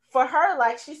 For her,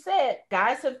 like she said,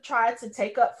 guys have tried to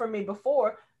take up for me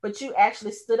before, but you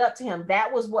actually stood up to him.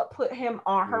 That was what put him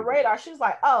on her radar. She was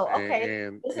like, oh, okay,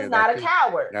 this is and I not a think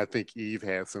coward. I think Eve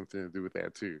had something to do with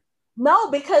that too. No,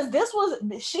 because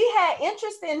she had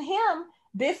interest in him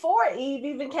before Eve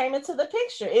even came into the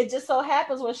picture. It just so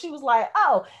happens when she was like,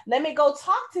 oh, let me go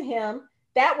talk to him.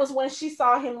 That was when she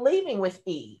saw him leaving with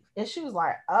Eve. And she was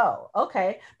like, oh,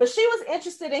 okay. But she was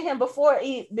interested in him before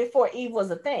Eve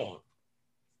was a thing.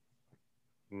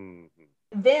 Mm-hmm.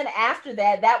 Then after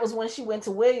that, that was when she went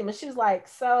to William and she was like,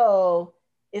 so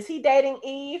is he dating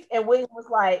Eve? And William was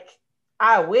like,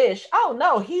 I wish. Oh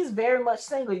no, he's very much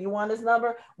single. You want his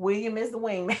number? William is the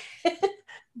wingman.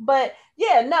 But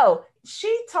yeah, no,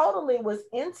 she totally was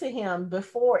into him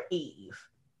before Eve.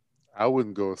 I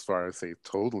wouldn't go as far as say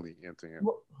totally into him.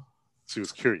 She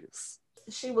was curious.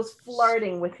 She was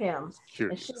flirting with him,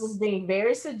 and she was being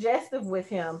very suggestive with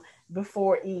him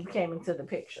before Eve came into the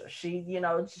picture. She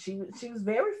was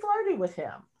very flirty with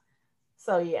him.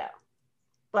 So yeah,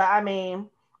 but I mean,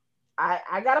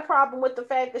 I got a problem with the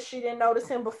fact that she didn't notice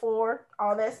him before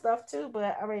all that stuff too.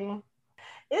 But I mean,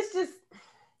 it's just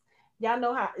y'all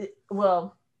know how.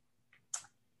 Well,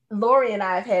 Lori and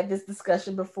I have had this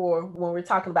discussion before when we're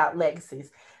talking about legacies.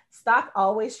 Stop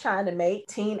always trying to make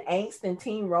teen angst and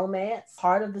teen romance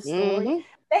part of the story. Mm-hmm.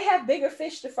 They have bigger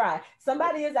fish to fry.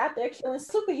 Somebody is out there killing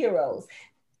superheroes.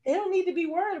 They don't need to be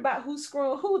worried about who's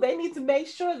screwing who. They need to make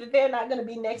sure that they're not going to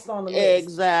be next on the list.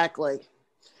 Exactly.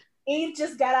 Eve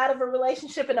just got out of a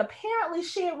relationship, and apparently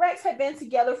she and Rex had been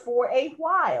together for a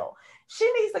while. She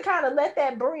needs to kind of let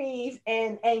that breathe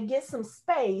and get some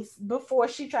space before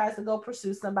she tries to go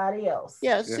pursue somebody else.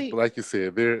 Yeah, Yeah, see, but like you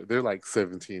said, they're like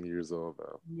 17 years old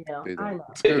though. Yeah, They I don't.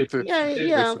 know. yeah, That's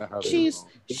yeah. not how they She's roll.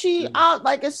 she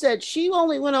like I said, she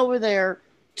only went over there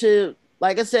to,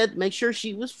 like I said, make sure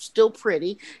she was still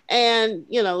pretty, and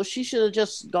she should have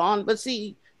just gone. But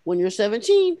see, when you're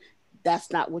 17,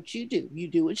 that's not what you do. You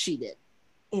do what she did.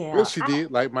 Well, Yeah, she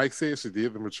did, like Mike said, she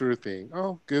did the mature thing.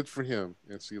 Oh, good for him,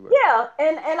 and she left. yeah,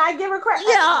 and I give her credit,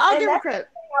 Yeah, I'll and give her that's credit.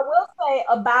 the thing I will say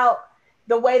about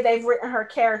the way they've written her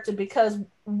character, because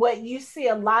what you see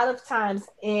a lot of times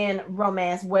in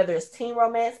romance, whether it's teen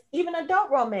romance, even adult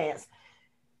romance,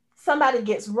 somebody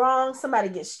gets wrong, somebody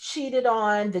gets cheated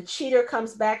on, the cheater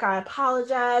comes back, I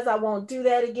apologize, I won't do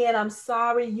that again, I'm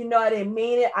sorry, I didn't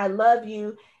mean it, I love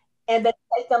you, and they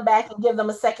take them back and give them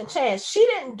a second chance. She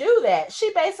didn't do that.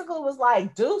 She basically was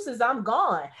like, deuces, I'm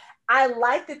gone. I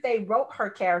like that they wrote her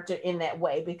character in that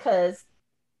way, because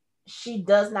she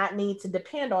does not need to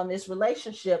depend on this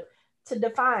relationship to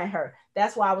define her.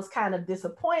 That's why I was kind of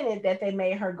disappointed that they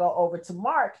made her go over to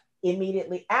Mark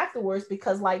immediately afterwards,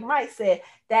 because like Mike said,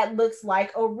 that looks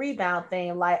like a rebound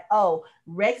thing. Like, oh,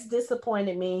 Rex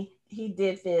disappointed me. He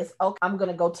did this. Okay, I'm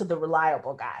gonna go to the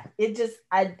reliable guy. I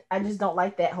just don't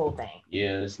like that whole thing.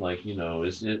 Yeah, it's like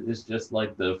it's just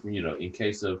like the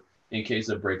in case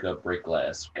of breakup, break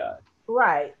glass guy.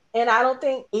 Right. And I don't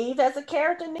think Eve as a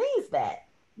character needs that.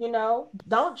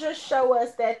 Don't just show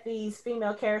us that these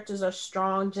female characters are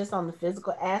strong just on the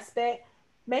physical aspect.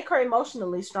 Make her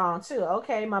emotionally strong too.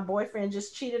 Okay, my boyfriend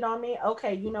just cheated on me.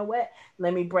 Okay, you know what?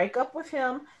 Let me break up with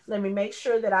him. Let me make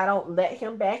sure that I don't let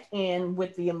him back in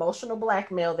with the emotional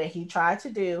blackmail that he tried to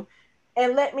do.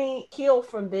 And let me heal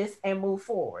from this and move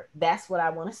forward. That's what I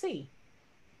want to see.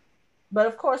 But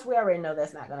of course, we already know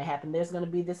that's not going to happen. There's going to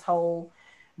be this whole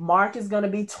Mark is going to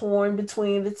be torn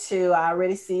between the two. I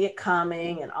already see it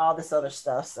coming and all this other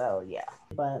stuff. So, yeah.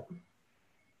 But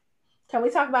can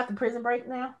we talk about the prison break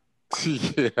now?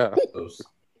 Yeah. Those-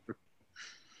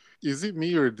 Is it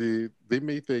me or did they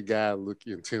make that guy look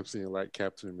intensely like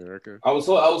Captain America? I was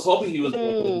hoping he was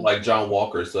going to look Mm. like John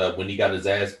Walker, so that when he got his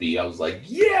ass beat, I was like,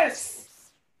 yes,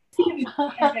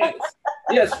 yes,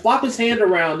 yes, flop his hand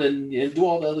around and do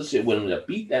all the other shit with him to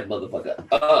beat that motherfucker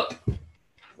up.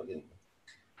 Fucking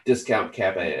discount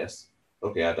cap ass.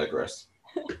 Okay, I digress.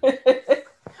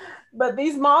 But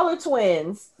these Mahler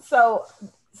twins, so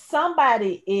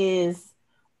somebody is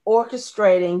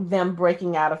orchestrating them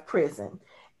breaking out of prison.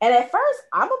 And at first,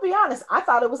 I'm gonna be honest, I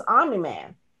thought it was Omni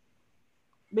Man,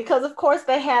 because of course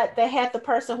they had the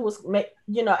person who was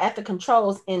at the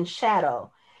controls in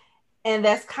shadow, and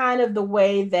that's kind of the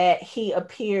way that he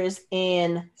appears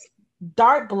in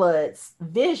Dark Blood's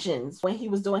visions when he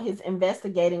was doing his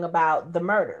investigating about the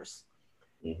murders.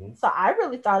 Mm-hmm. So I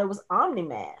really thought it was Omni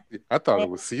Man. I thought And, it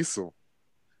was Cecil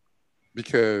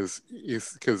because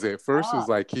at first it was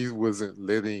like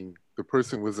the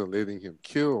person wasn't letting him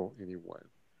kill anyone.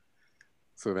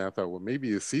 So then I thought, well, maybe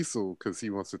it's Cecil because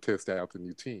he wants to test out the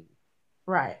new team.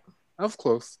 right. I was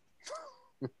close.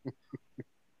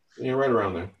 Yeah, right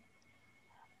around there.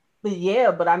 But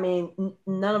yeah, but I mean,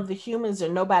 none of the humans or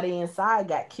nobody inside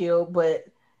got killed. But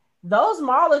those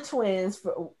Marla twins,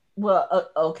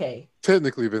 okay.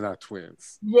 Technically, they're not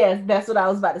twins. Yes, that's what I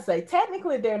was about to say.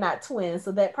 Technically, they're not twins,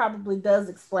 so that probably does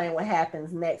explain what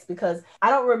happens next, because I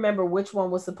don't remember which one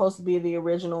was supposed to be the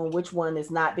original and which one is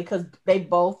not, because they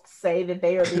both say that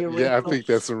they are the original. Yeah, I think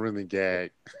that's a running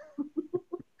gag.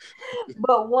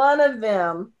 But one of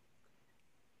them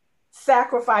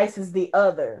sacrifices the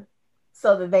other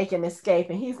so that they can escape.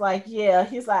 And he's like,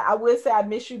 I would say I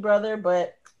miss you, brother,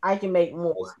 but I can make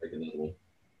more. Let's take another one.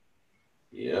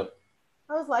 Yep.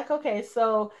 I was like, okay,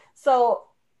 so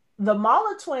the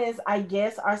Mala twins, I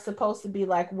guess, are supposed to be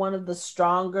like one of the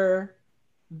stronger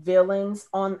villains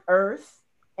on Earth,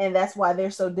 and that's why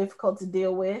they're so difficult to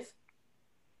deal with.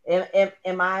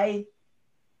 Am I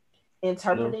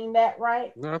interpreting that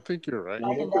right? No, I think you're right.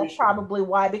 Like, and that's probably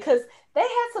why, because they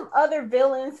had some other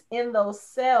villains in those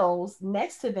cells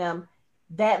next to them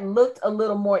that looked a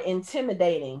little more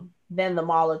intimidating than the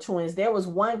Mauler twins. There was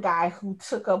one guy who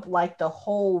took up like the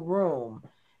whole room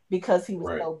because he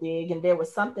was so big, and there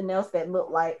was something else that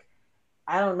looked like,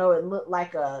 I don't know, it looked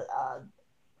like a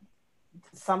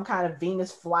some kind of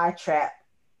Venus flytrap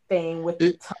thing with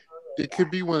the tongue. It could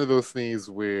be one of those things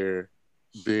where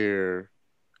they're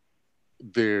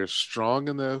strong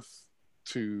enough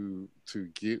to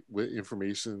get what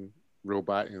information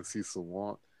Robot and Cecil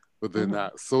want, but they're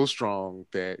not so strong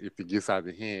that if it gets out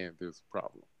of hand, there's a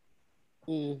problem.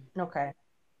 Okay.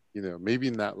 You know, maybe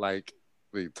not like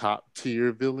the top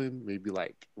tier villain, maybe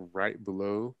like right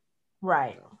below.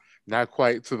 Right. You know, not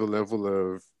quite to the level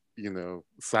of, you know,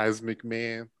 Seismic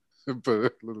Man, but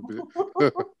a little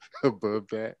bit above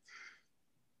that.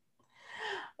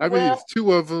 I mean, Well, it's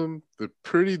two of them. They're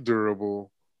pretty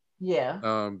durable.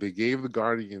 yeah. They gave the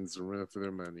Guardians a run for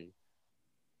their money.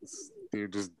 They're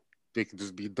just they can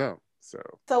just be dumb. So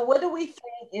So what do we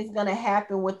think is going to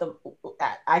happen with the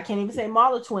I can't even say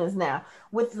Mauler twins now,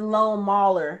 with the lone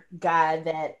Mauler guy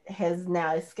that has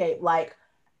now escaped? Like,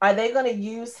 are they going to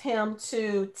use him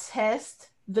to test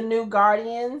the new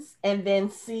Guardians and then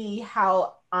see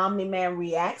how Omni-Man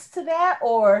reacts to that?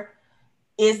 Or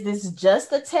is this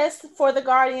just a test for the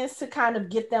Guardians to kind of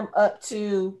get them up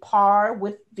to par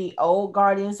with the old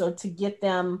Guardians, or to get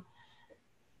them,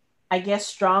 I guess,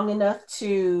 strong enough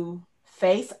to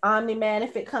face Omni Man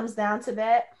if it comes down to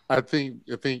that? I think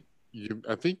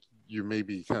you may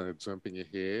be kind of jumping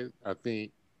ahead. I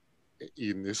think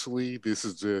initially this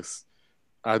is just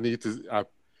I need to I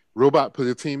Robot put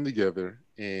a team together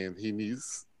and he and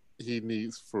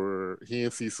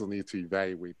Cecil need to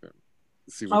evaluate them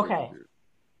to see what they can Okay. do.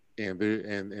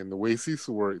 And the way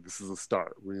Cecil worked, this is a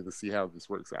start. We need to see how this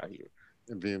works out here.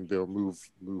 And then they'll move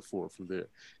forward from there.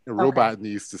 And Okay. Robot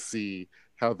needs to see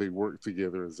how they work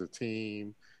together as a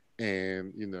team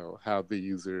and you know how they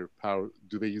use their power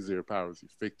do they use their powers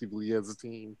effectively as a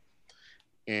team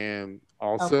and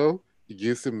Okay. also it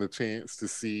gives him the chance to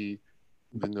see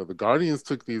you know the Guardians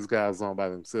took these guys on by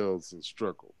themselves and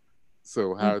struggled.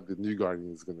 So how Mm. are the new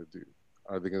Guardians going to do?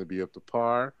 Are they going to be up to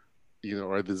par? You know,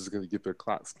 or are they just going to get their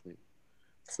clocks clean?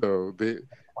 So they,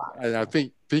 and I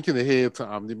think thinking ahead to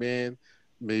Omni Man,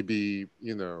 maybe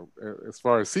you know, as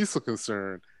far as Cecil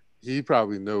concerned, he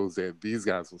probably knows that these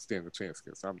guys will stand a chance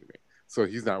against Omni Man, so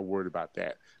he's not worried about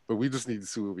that. But we just need to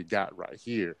see what we got right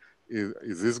here.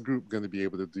 Is this group going to be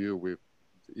able to deal with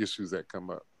the issues that come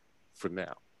up for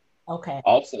now? Okay.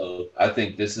 Also, I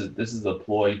think this is a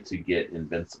ploy to get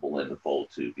Invincible in the fold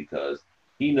too, because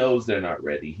he knows they're not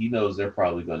ready. He knows they're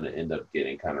probably going to end up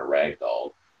getting kind of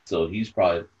ragdolled. So he's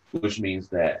probably, which means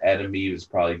that Adam Eve is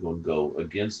probably going to go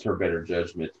against her better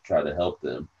judgment to try to help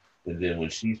them. And then when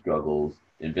she struggles,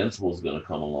 Invincible is going to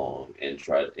come along and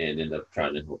try and end up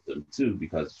trying to help them too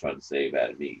because he's trying to save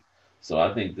Adam Eve. So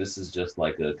I think this is just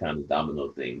like a kind of domino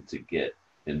thing to get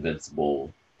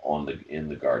Invincible on the in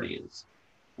the Guardians,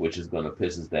 which is going to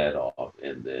piss his dad off,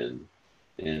 and then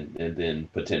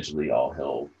potentially all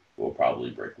hell will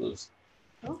probably break loose.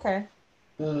 Okay.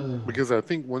 Because I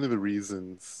think one of the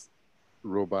reasons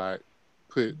Robot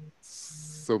put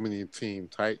so many team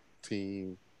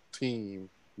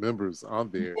members on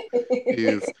there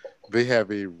is they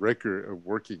have a record of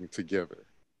working together.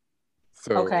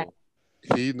 Okay. So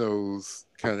he knows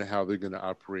kind of how they're going to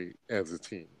operate as a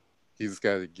team. He's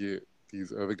got to get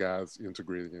these other guys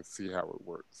integrated and see how it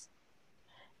works.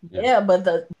 Yeah. Yeah, but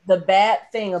the bad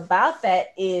thing about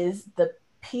that is the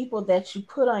people that you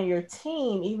put on your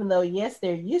team, even though yes,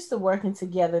 they're used to working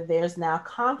together, there's now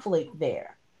conflict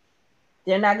there.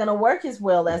 They're not going to work as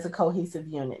well as a cohesive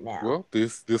unit now. Well,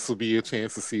 this will be a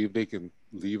chance to see if they can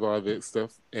leave all that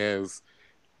stuff as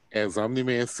Omni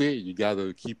Man said. You got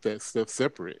to keep that stuff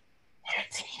separate. They're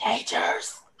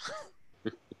teenagers.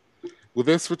 Well,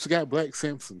 that's what you got Black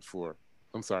Samson for.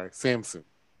 I'm sorry, Samson.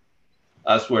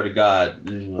 I swear to God.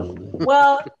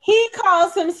 Well, he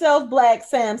calls himself Black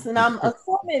Samson. I'm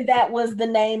assuming that was the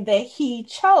name that he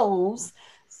chose.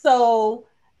 So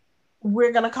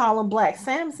we're going to call him Black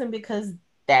Samson because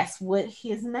that's what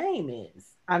his name is.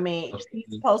 I mean, he's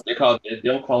supposed to, They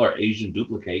don't call her Asian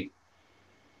duplicate.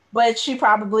 but she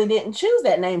probably didn't choose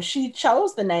that name. She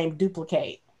chose the name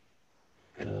Duplicate.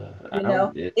 I You know,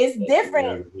 don't. It, it's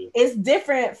different. yeah. It's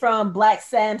different from Black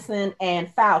Samson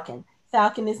and Falcon.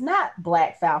 Falcon is not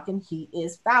Black Falcon. He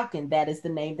is Falcon. That is the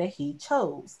name that he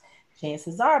chose.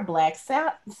 Chances are Black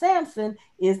Samson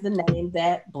is the name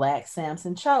that Black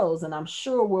Samson chose. And I'm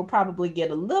sure we'll probably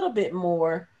get a little bit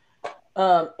more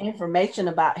information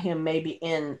about him maybe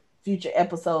in future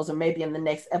episodes or maybe in the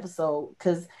next episode,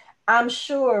 because I'm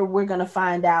sure we're going to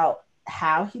find out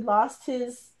how he lost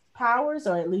his powers,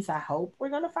 or at least I hope we're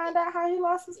going to find out how he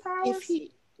lost his If powers.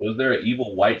 he Was there an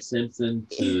evil white Simpson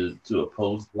to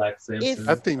oppose Black I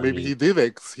Simpson? think I maybe mean, he did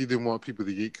that because he didn't want people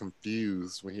to get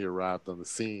confused when he arrived on the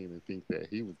scene and think that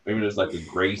he was maybe there's like a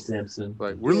gray Simpson.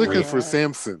 like, we're looking for Yeah.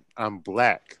 Samson. I'm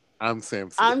black. I'm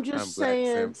Samson. I'm just Black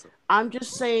saying,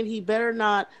 Samson. he better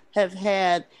not have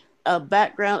had a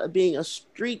background of being a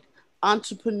street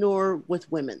entrepreneur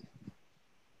with women.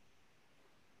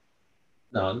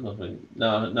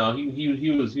 No.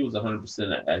 He was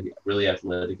 100% really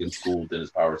athletic in school. Then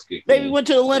his powers kicked Maybe in. went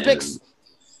to the Olympics. And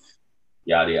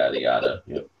Yada yada yada.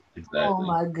 Yep, Oh exactly.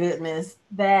 my goodness.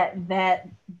 That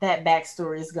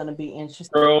backstory is gonna be interesting.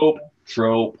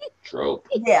 Trope.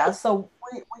 Yeah, so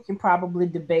we can probably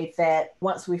debate that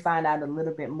once we find out a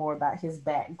little bit more about his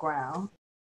background.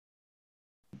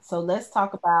 So let's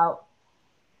talk about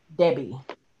Debbie.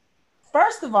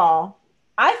 First of all,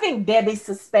 I think Debbie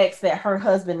suspects that her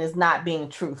husband is not being Oh,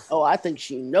 truthful. I think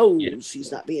she Yeah, knows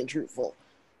she's not being truthful.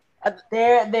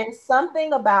 There's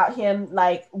something about him,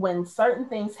 like when certain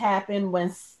things happen,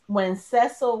 when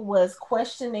Cecil was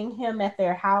questioning him at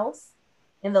their house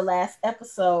in the last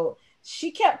episode,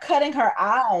 she kept cutting her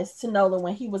eyes to Nolan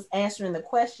when he was answering the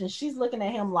question. She's looking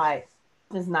at him like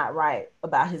is not right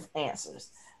about his answers.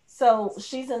 So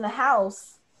she's in the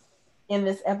house in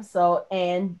this episode,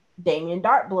 and Damien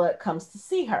Darkblood comes to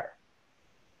see her,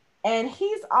 and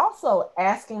he's also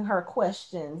asking her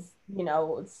questions.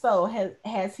 So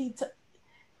has he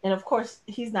and of course,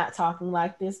 he's not talking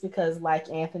like this because, like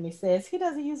Anthony says, he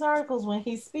doesn't use articles when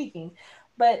he's speaking.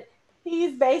 But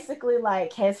he's basically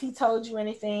like, has he told you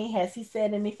anything? Has he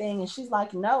said anything? And she's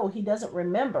like, no, he doesn't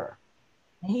remember.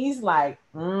 And he's like,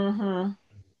 mm-hmm.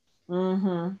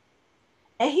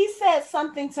 And he said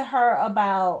something to her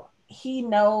about he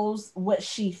knows what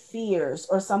she fears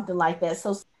or something like that.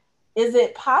 So is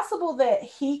it possible that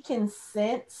he can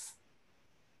sense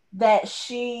that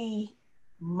she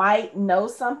might know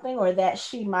something or that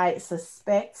she might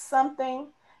suspect something,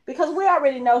 because we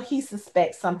already know he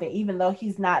suspects something, even though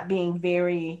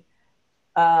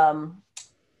um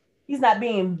he's not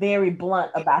being very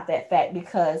blunt about that fact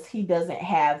because he doesn't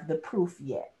have the proof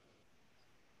yet.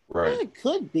 right. It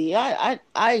could be.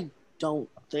 I don't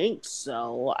think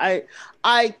so.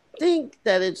 I think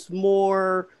that it's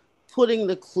more putting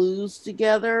the clues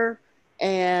together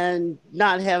and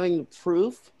not having the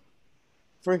proof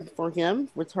for him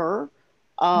with her.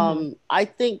 Mm-hmm. I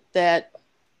think that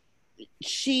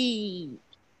she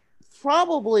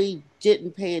probably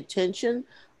didn't pay attention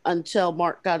until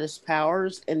Mark got his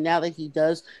powers, and now that he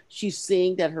does, she's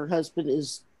seeing that her husband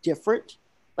is different,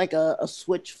 like a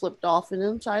switch flipped off in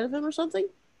inside of him or something.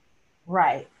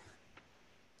 Right.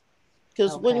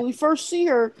 Because when Okay. we first see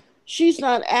her, she's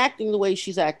not acting the way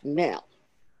she's acting now.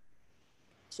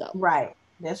 So Right.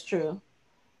 That's true.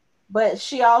 But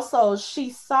she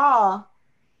saw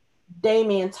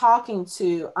Damien talking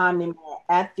to Omni Man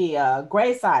at the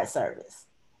graveside service.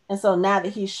 And so now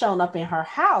that he's shown up in her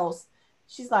house,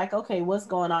 she's like, okay, what's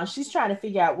going on? She's trying to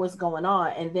figure out what's going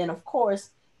on. And then, of course,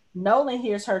 Nolan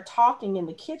hears her talking in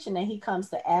the kitchen and he comes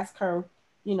to ask her,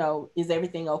 is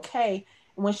everything okay?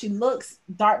 And when she looks,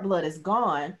 Dark Blood is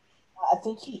gone. I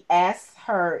think he asks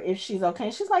her if she's okay.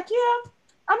 And she's like, yeah,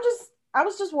 I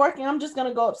was just working. I'm just going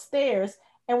to go upstairs.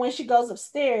 And when she goes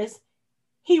upstairs,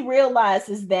 he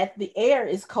realizes that the air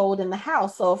is cold in the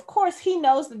house. So of course he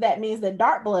knows that that means that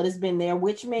dark blood has been there,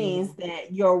 which means mm,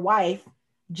 that your wife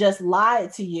just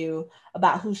lied to you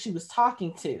about who she was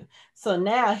talking to. So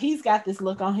now he's got this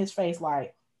look on his face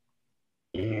like,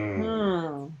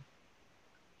 Mm. hmm.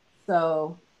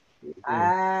 So Mm.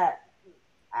 I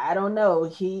I don't know.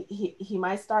 He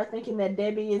might start thinking that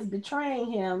Debbie is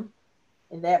betraying him,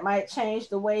 and that might change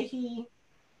the way he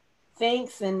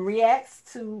thinks and reacts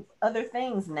to other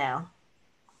things now.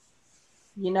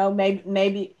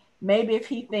 Maybe if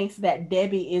he thinks that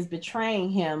Debbie is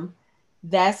betraying him,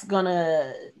 that's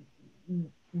gonna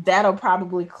that'll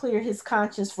probably clear his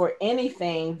conscience for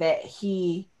anything that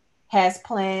he has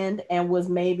planned and was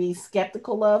maybe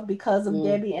skeptical of because of mm.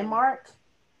 Debbie and Mark.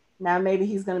 Now maybe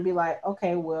he's gonna be like,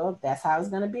 okay, well, that's how it's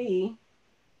gonna be,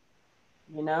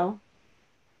 you know?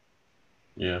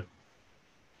 Yeah.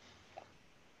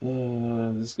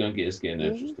 This is gonna get it's getting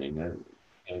Mm-hmm. interesting.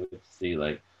 I get to see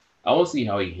like I want to see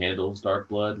how he handles Dark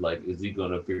Blood. Like, is he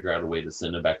gonna figure out a way to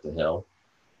send him back to hell,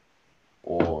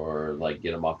 or like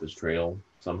get him off his trail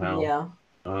somehow? Yeah.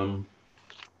 Um.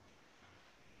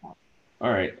 All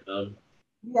right.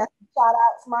 You got some shout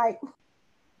outs, Mike?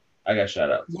 I got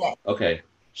shout outs. Yeah. Okay.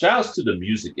 Shout outs to the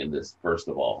music in this, first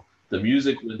of all. The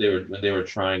music when they were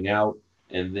trying out,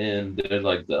 and then there's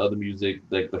like the other music.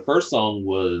 Like the first song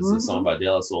was a song Mm-hmm. by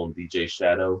De La Soul and DJ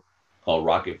Shadow called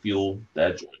Rocket Fuel.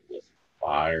 That joint was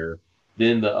fire.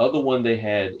 Then the other one they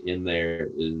had in there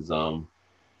is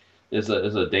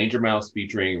a Danger Mouse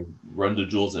featuring Run the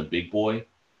Jewels and Big Boy.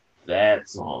 That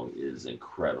song is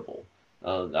incredible.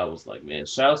 I was like, man,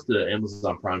 shouts to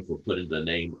Amazon Prime for putting the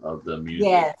name of the music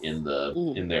Yes. in their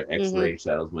Mm-hmm. X-ray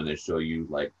shadows when they show you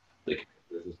like the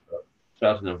characters and stuff.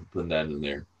 Shout out to them for putting that in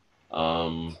there.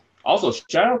 Also,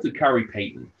 shout out to Kyrie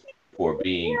Payton for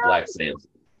being Black Samson.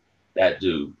 That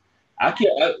dude.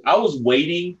 I was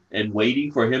waiting and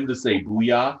waiting for him to say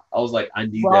booyah. I was like, I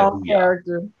need that Wrong booyah.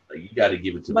 character. Like, you got to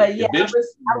give it to me. But yeah, I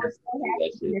was so that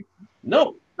happy. shit.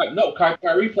 No,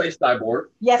 Kyrie plays Cyborg.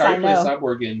 Yes, I Kyrie plays know.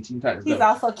 Cyborg in Teen Titans He's Go.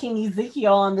 also King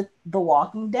Ezekiel on the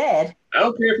Walking Dead. I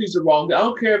don't care if he's the wrong. I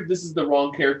don't care if this is the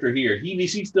wrong character here.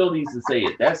 She still needs to say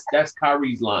it. That's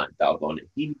Kyrie's line. Doggone it.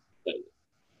 He needs to say it.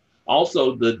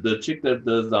 Also, the chick that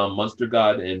does Monster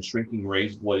God and Shrinking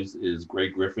Ray's voice is Grey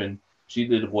Griffin. She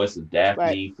did the voice of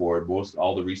Daphne for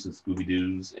all the recent Scooby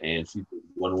Doo's, and she did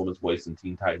Wonder Woman's voice in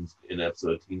Teen Titans in an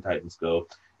episode of Teen Titans Go,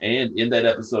 and in that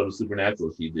episode of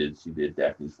Supernatural, she did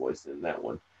Daphne's voice in that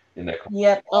one.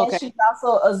 Yep, and she's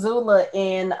also Azula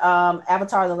in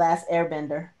Avatar: The Last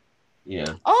Airbender.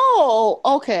 Yeah. Oh,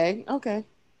 okay.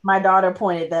 My daughter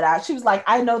pointed that out. She was like,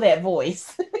 "I know that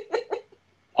voice."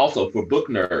 Also, for book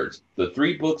nerds, the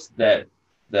 3 books that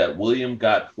William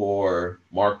got for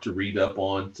Mark to read up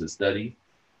on to study,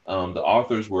 the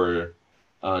authors were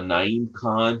Naeem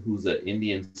Khan, who's an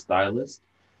Indian stylist,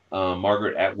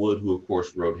 Margaret Atwood, who of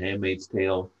course wrote *Handmaid's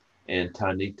Tale*, and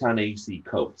Ta-Nehisi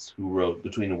Coates, who wrote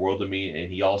 *Between the World and Me*,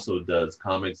 and he also does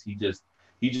comics. He's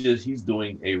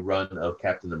doing a run of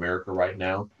Captain America right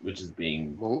now, which is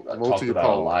being talked about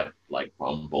a lot, like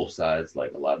from both sides.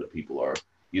 Like, a lot of people are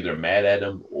either mad at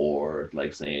him or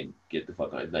like saying, "Get the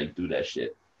fuck out!" Like, do that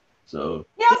shit. So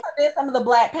he also did some of the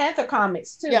Black Panther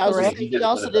comics too. Yeah, correct? He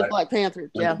also did Black Panther.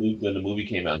 When the movie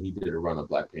came out, he did a run of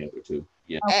Black Panther too.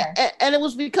 Yeah, okay. And it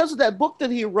was because of that book that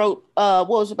he wrote. What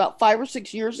was it, about 5 or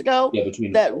 6 years ago? Yeah,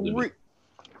 between that.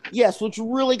 Yes, which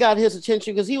really got his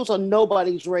attention because he was on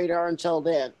nobody's radar until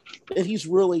then. And he's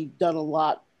really done a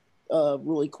lot of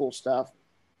really cool stuff.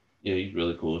 Yeah, he's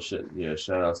really cool. Shit. Yeah,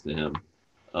 shout outs to him.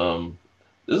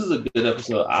 This is a good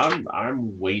episode.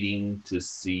 I'm waiting to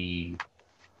see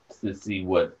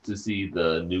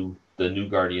the new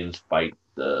Guardians fight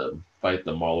the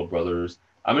Mauler brothers.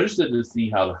 I'm interested to see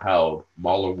how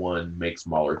Mauler 1 makes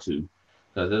Mauler 2,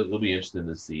 because it'll be interesting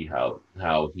to see how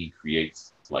he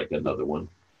creates like another one.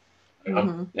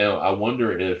 Mm-hmm. I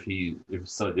wonder if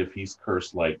he's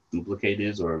cursed like Duplicate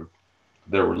is, or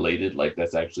they're related, like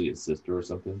that's actually his sister or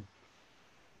something.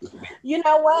 You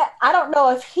know what? I don't know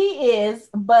if he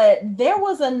is, but there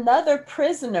was another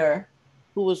prisoner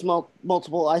who was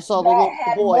multiple. I saw that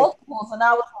had boy. multiples, and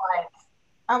I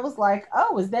was like,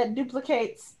 oh, is that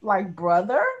Duplicate's like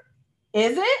brother?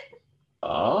 Is it?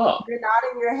 Oh, you're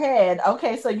nodding your head.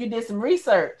 Okay, so you did some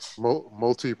research.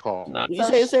 Multi-Paul. Did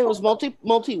you say it was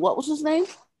multi? What was his name?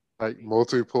 Like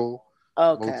multiple.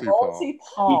 Okay.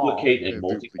 Multi-Paul. Duplicate and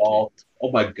Multi-Paul.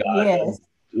 Oh my god. Yes.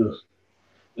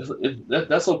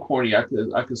 That's so corny. I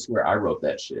could swear I wrote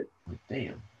that shit. Like,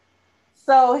 damn.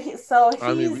 So he's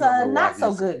a not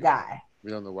so good guy. We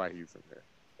don't know why he's in there.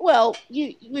 Well,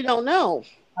 we don't know.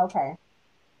 Okay.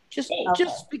 Just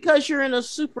because you're in a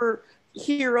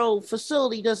superhero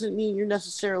facility doesn't mean you're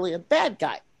necessarily a bad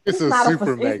guy. It's not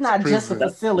just a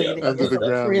facility. Under the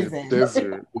ground prison.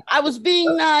 desert. I was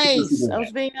being nice.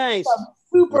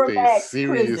 Supermax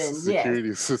serious prison.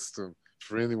 security system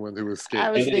for anyone who escaped.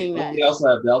 I was being nice. They also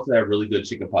have really good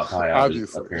chicken pot pie.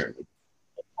 Obviously.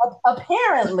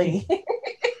 Apparently.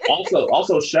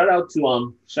 also shout out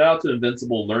to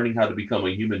Invincible learning how to become a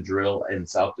human drill in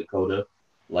South Dakota.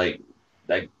 Like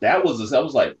that was I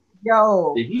was like,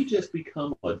 yo, did he just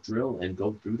become a drill and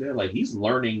go through there? Like, he's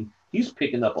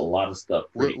picking up a lot of stuff.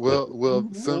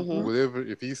 Whatever.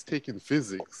 If he's taking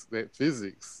physics, that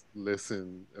physics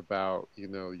lesson about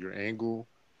your angle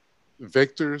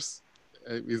vectors,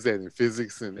 is that in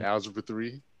physics and algebra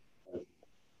 3?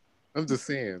 I'm just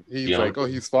saying. He's like,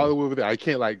 he's following with it. I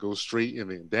can't like go straight and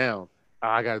then down.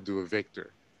 I got to do a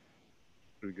vector.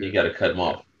 You got to cut him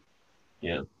off.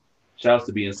 Yeah. Shouts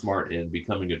to being smart and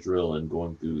becoming a drill and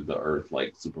going through the earth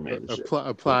like Superman and shit.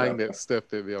 Applying that stuff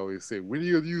that they always say. When are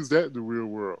you gonna use that in the real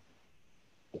world?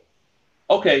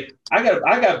 Okay, I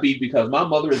got beat because my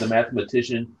mother is a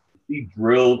mathematician. She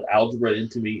drilled algebra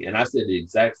into me, and I said the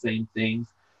exact same things.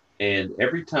 And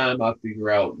every time I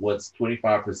figure out what's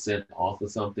 25% off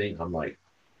of something, I'm like,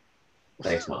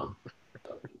 thanks, Mom.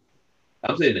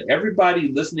 I'm saying that everybody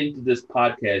listening to this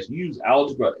podcast, use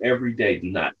algebra every day. Do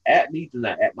not at me, do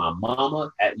not at my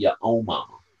mama, at your own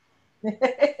mama.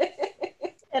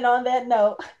 And on that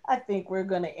note, I think we're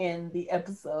going to end the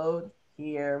episode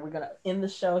here. We're going to end the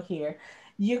show here.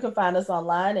 You can find us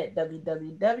online at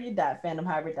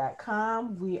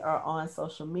www.fandomhybrid.com. We are on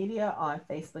social media on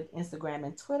Facebook, Instagram,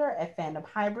 and Twitter at Fandom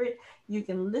Hybrid. You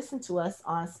can listen to us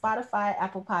on Spotify,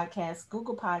 Apple Podcasts,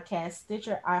 Google Podcasts,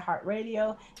 Stitcher,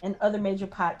 iHeartRadio, and other major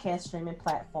podcast streaming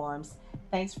platforms.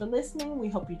 Thanks for listening. We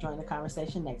hope you join the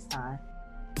conversation next time.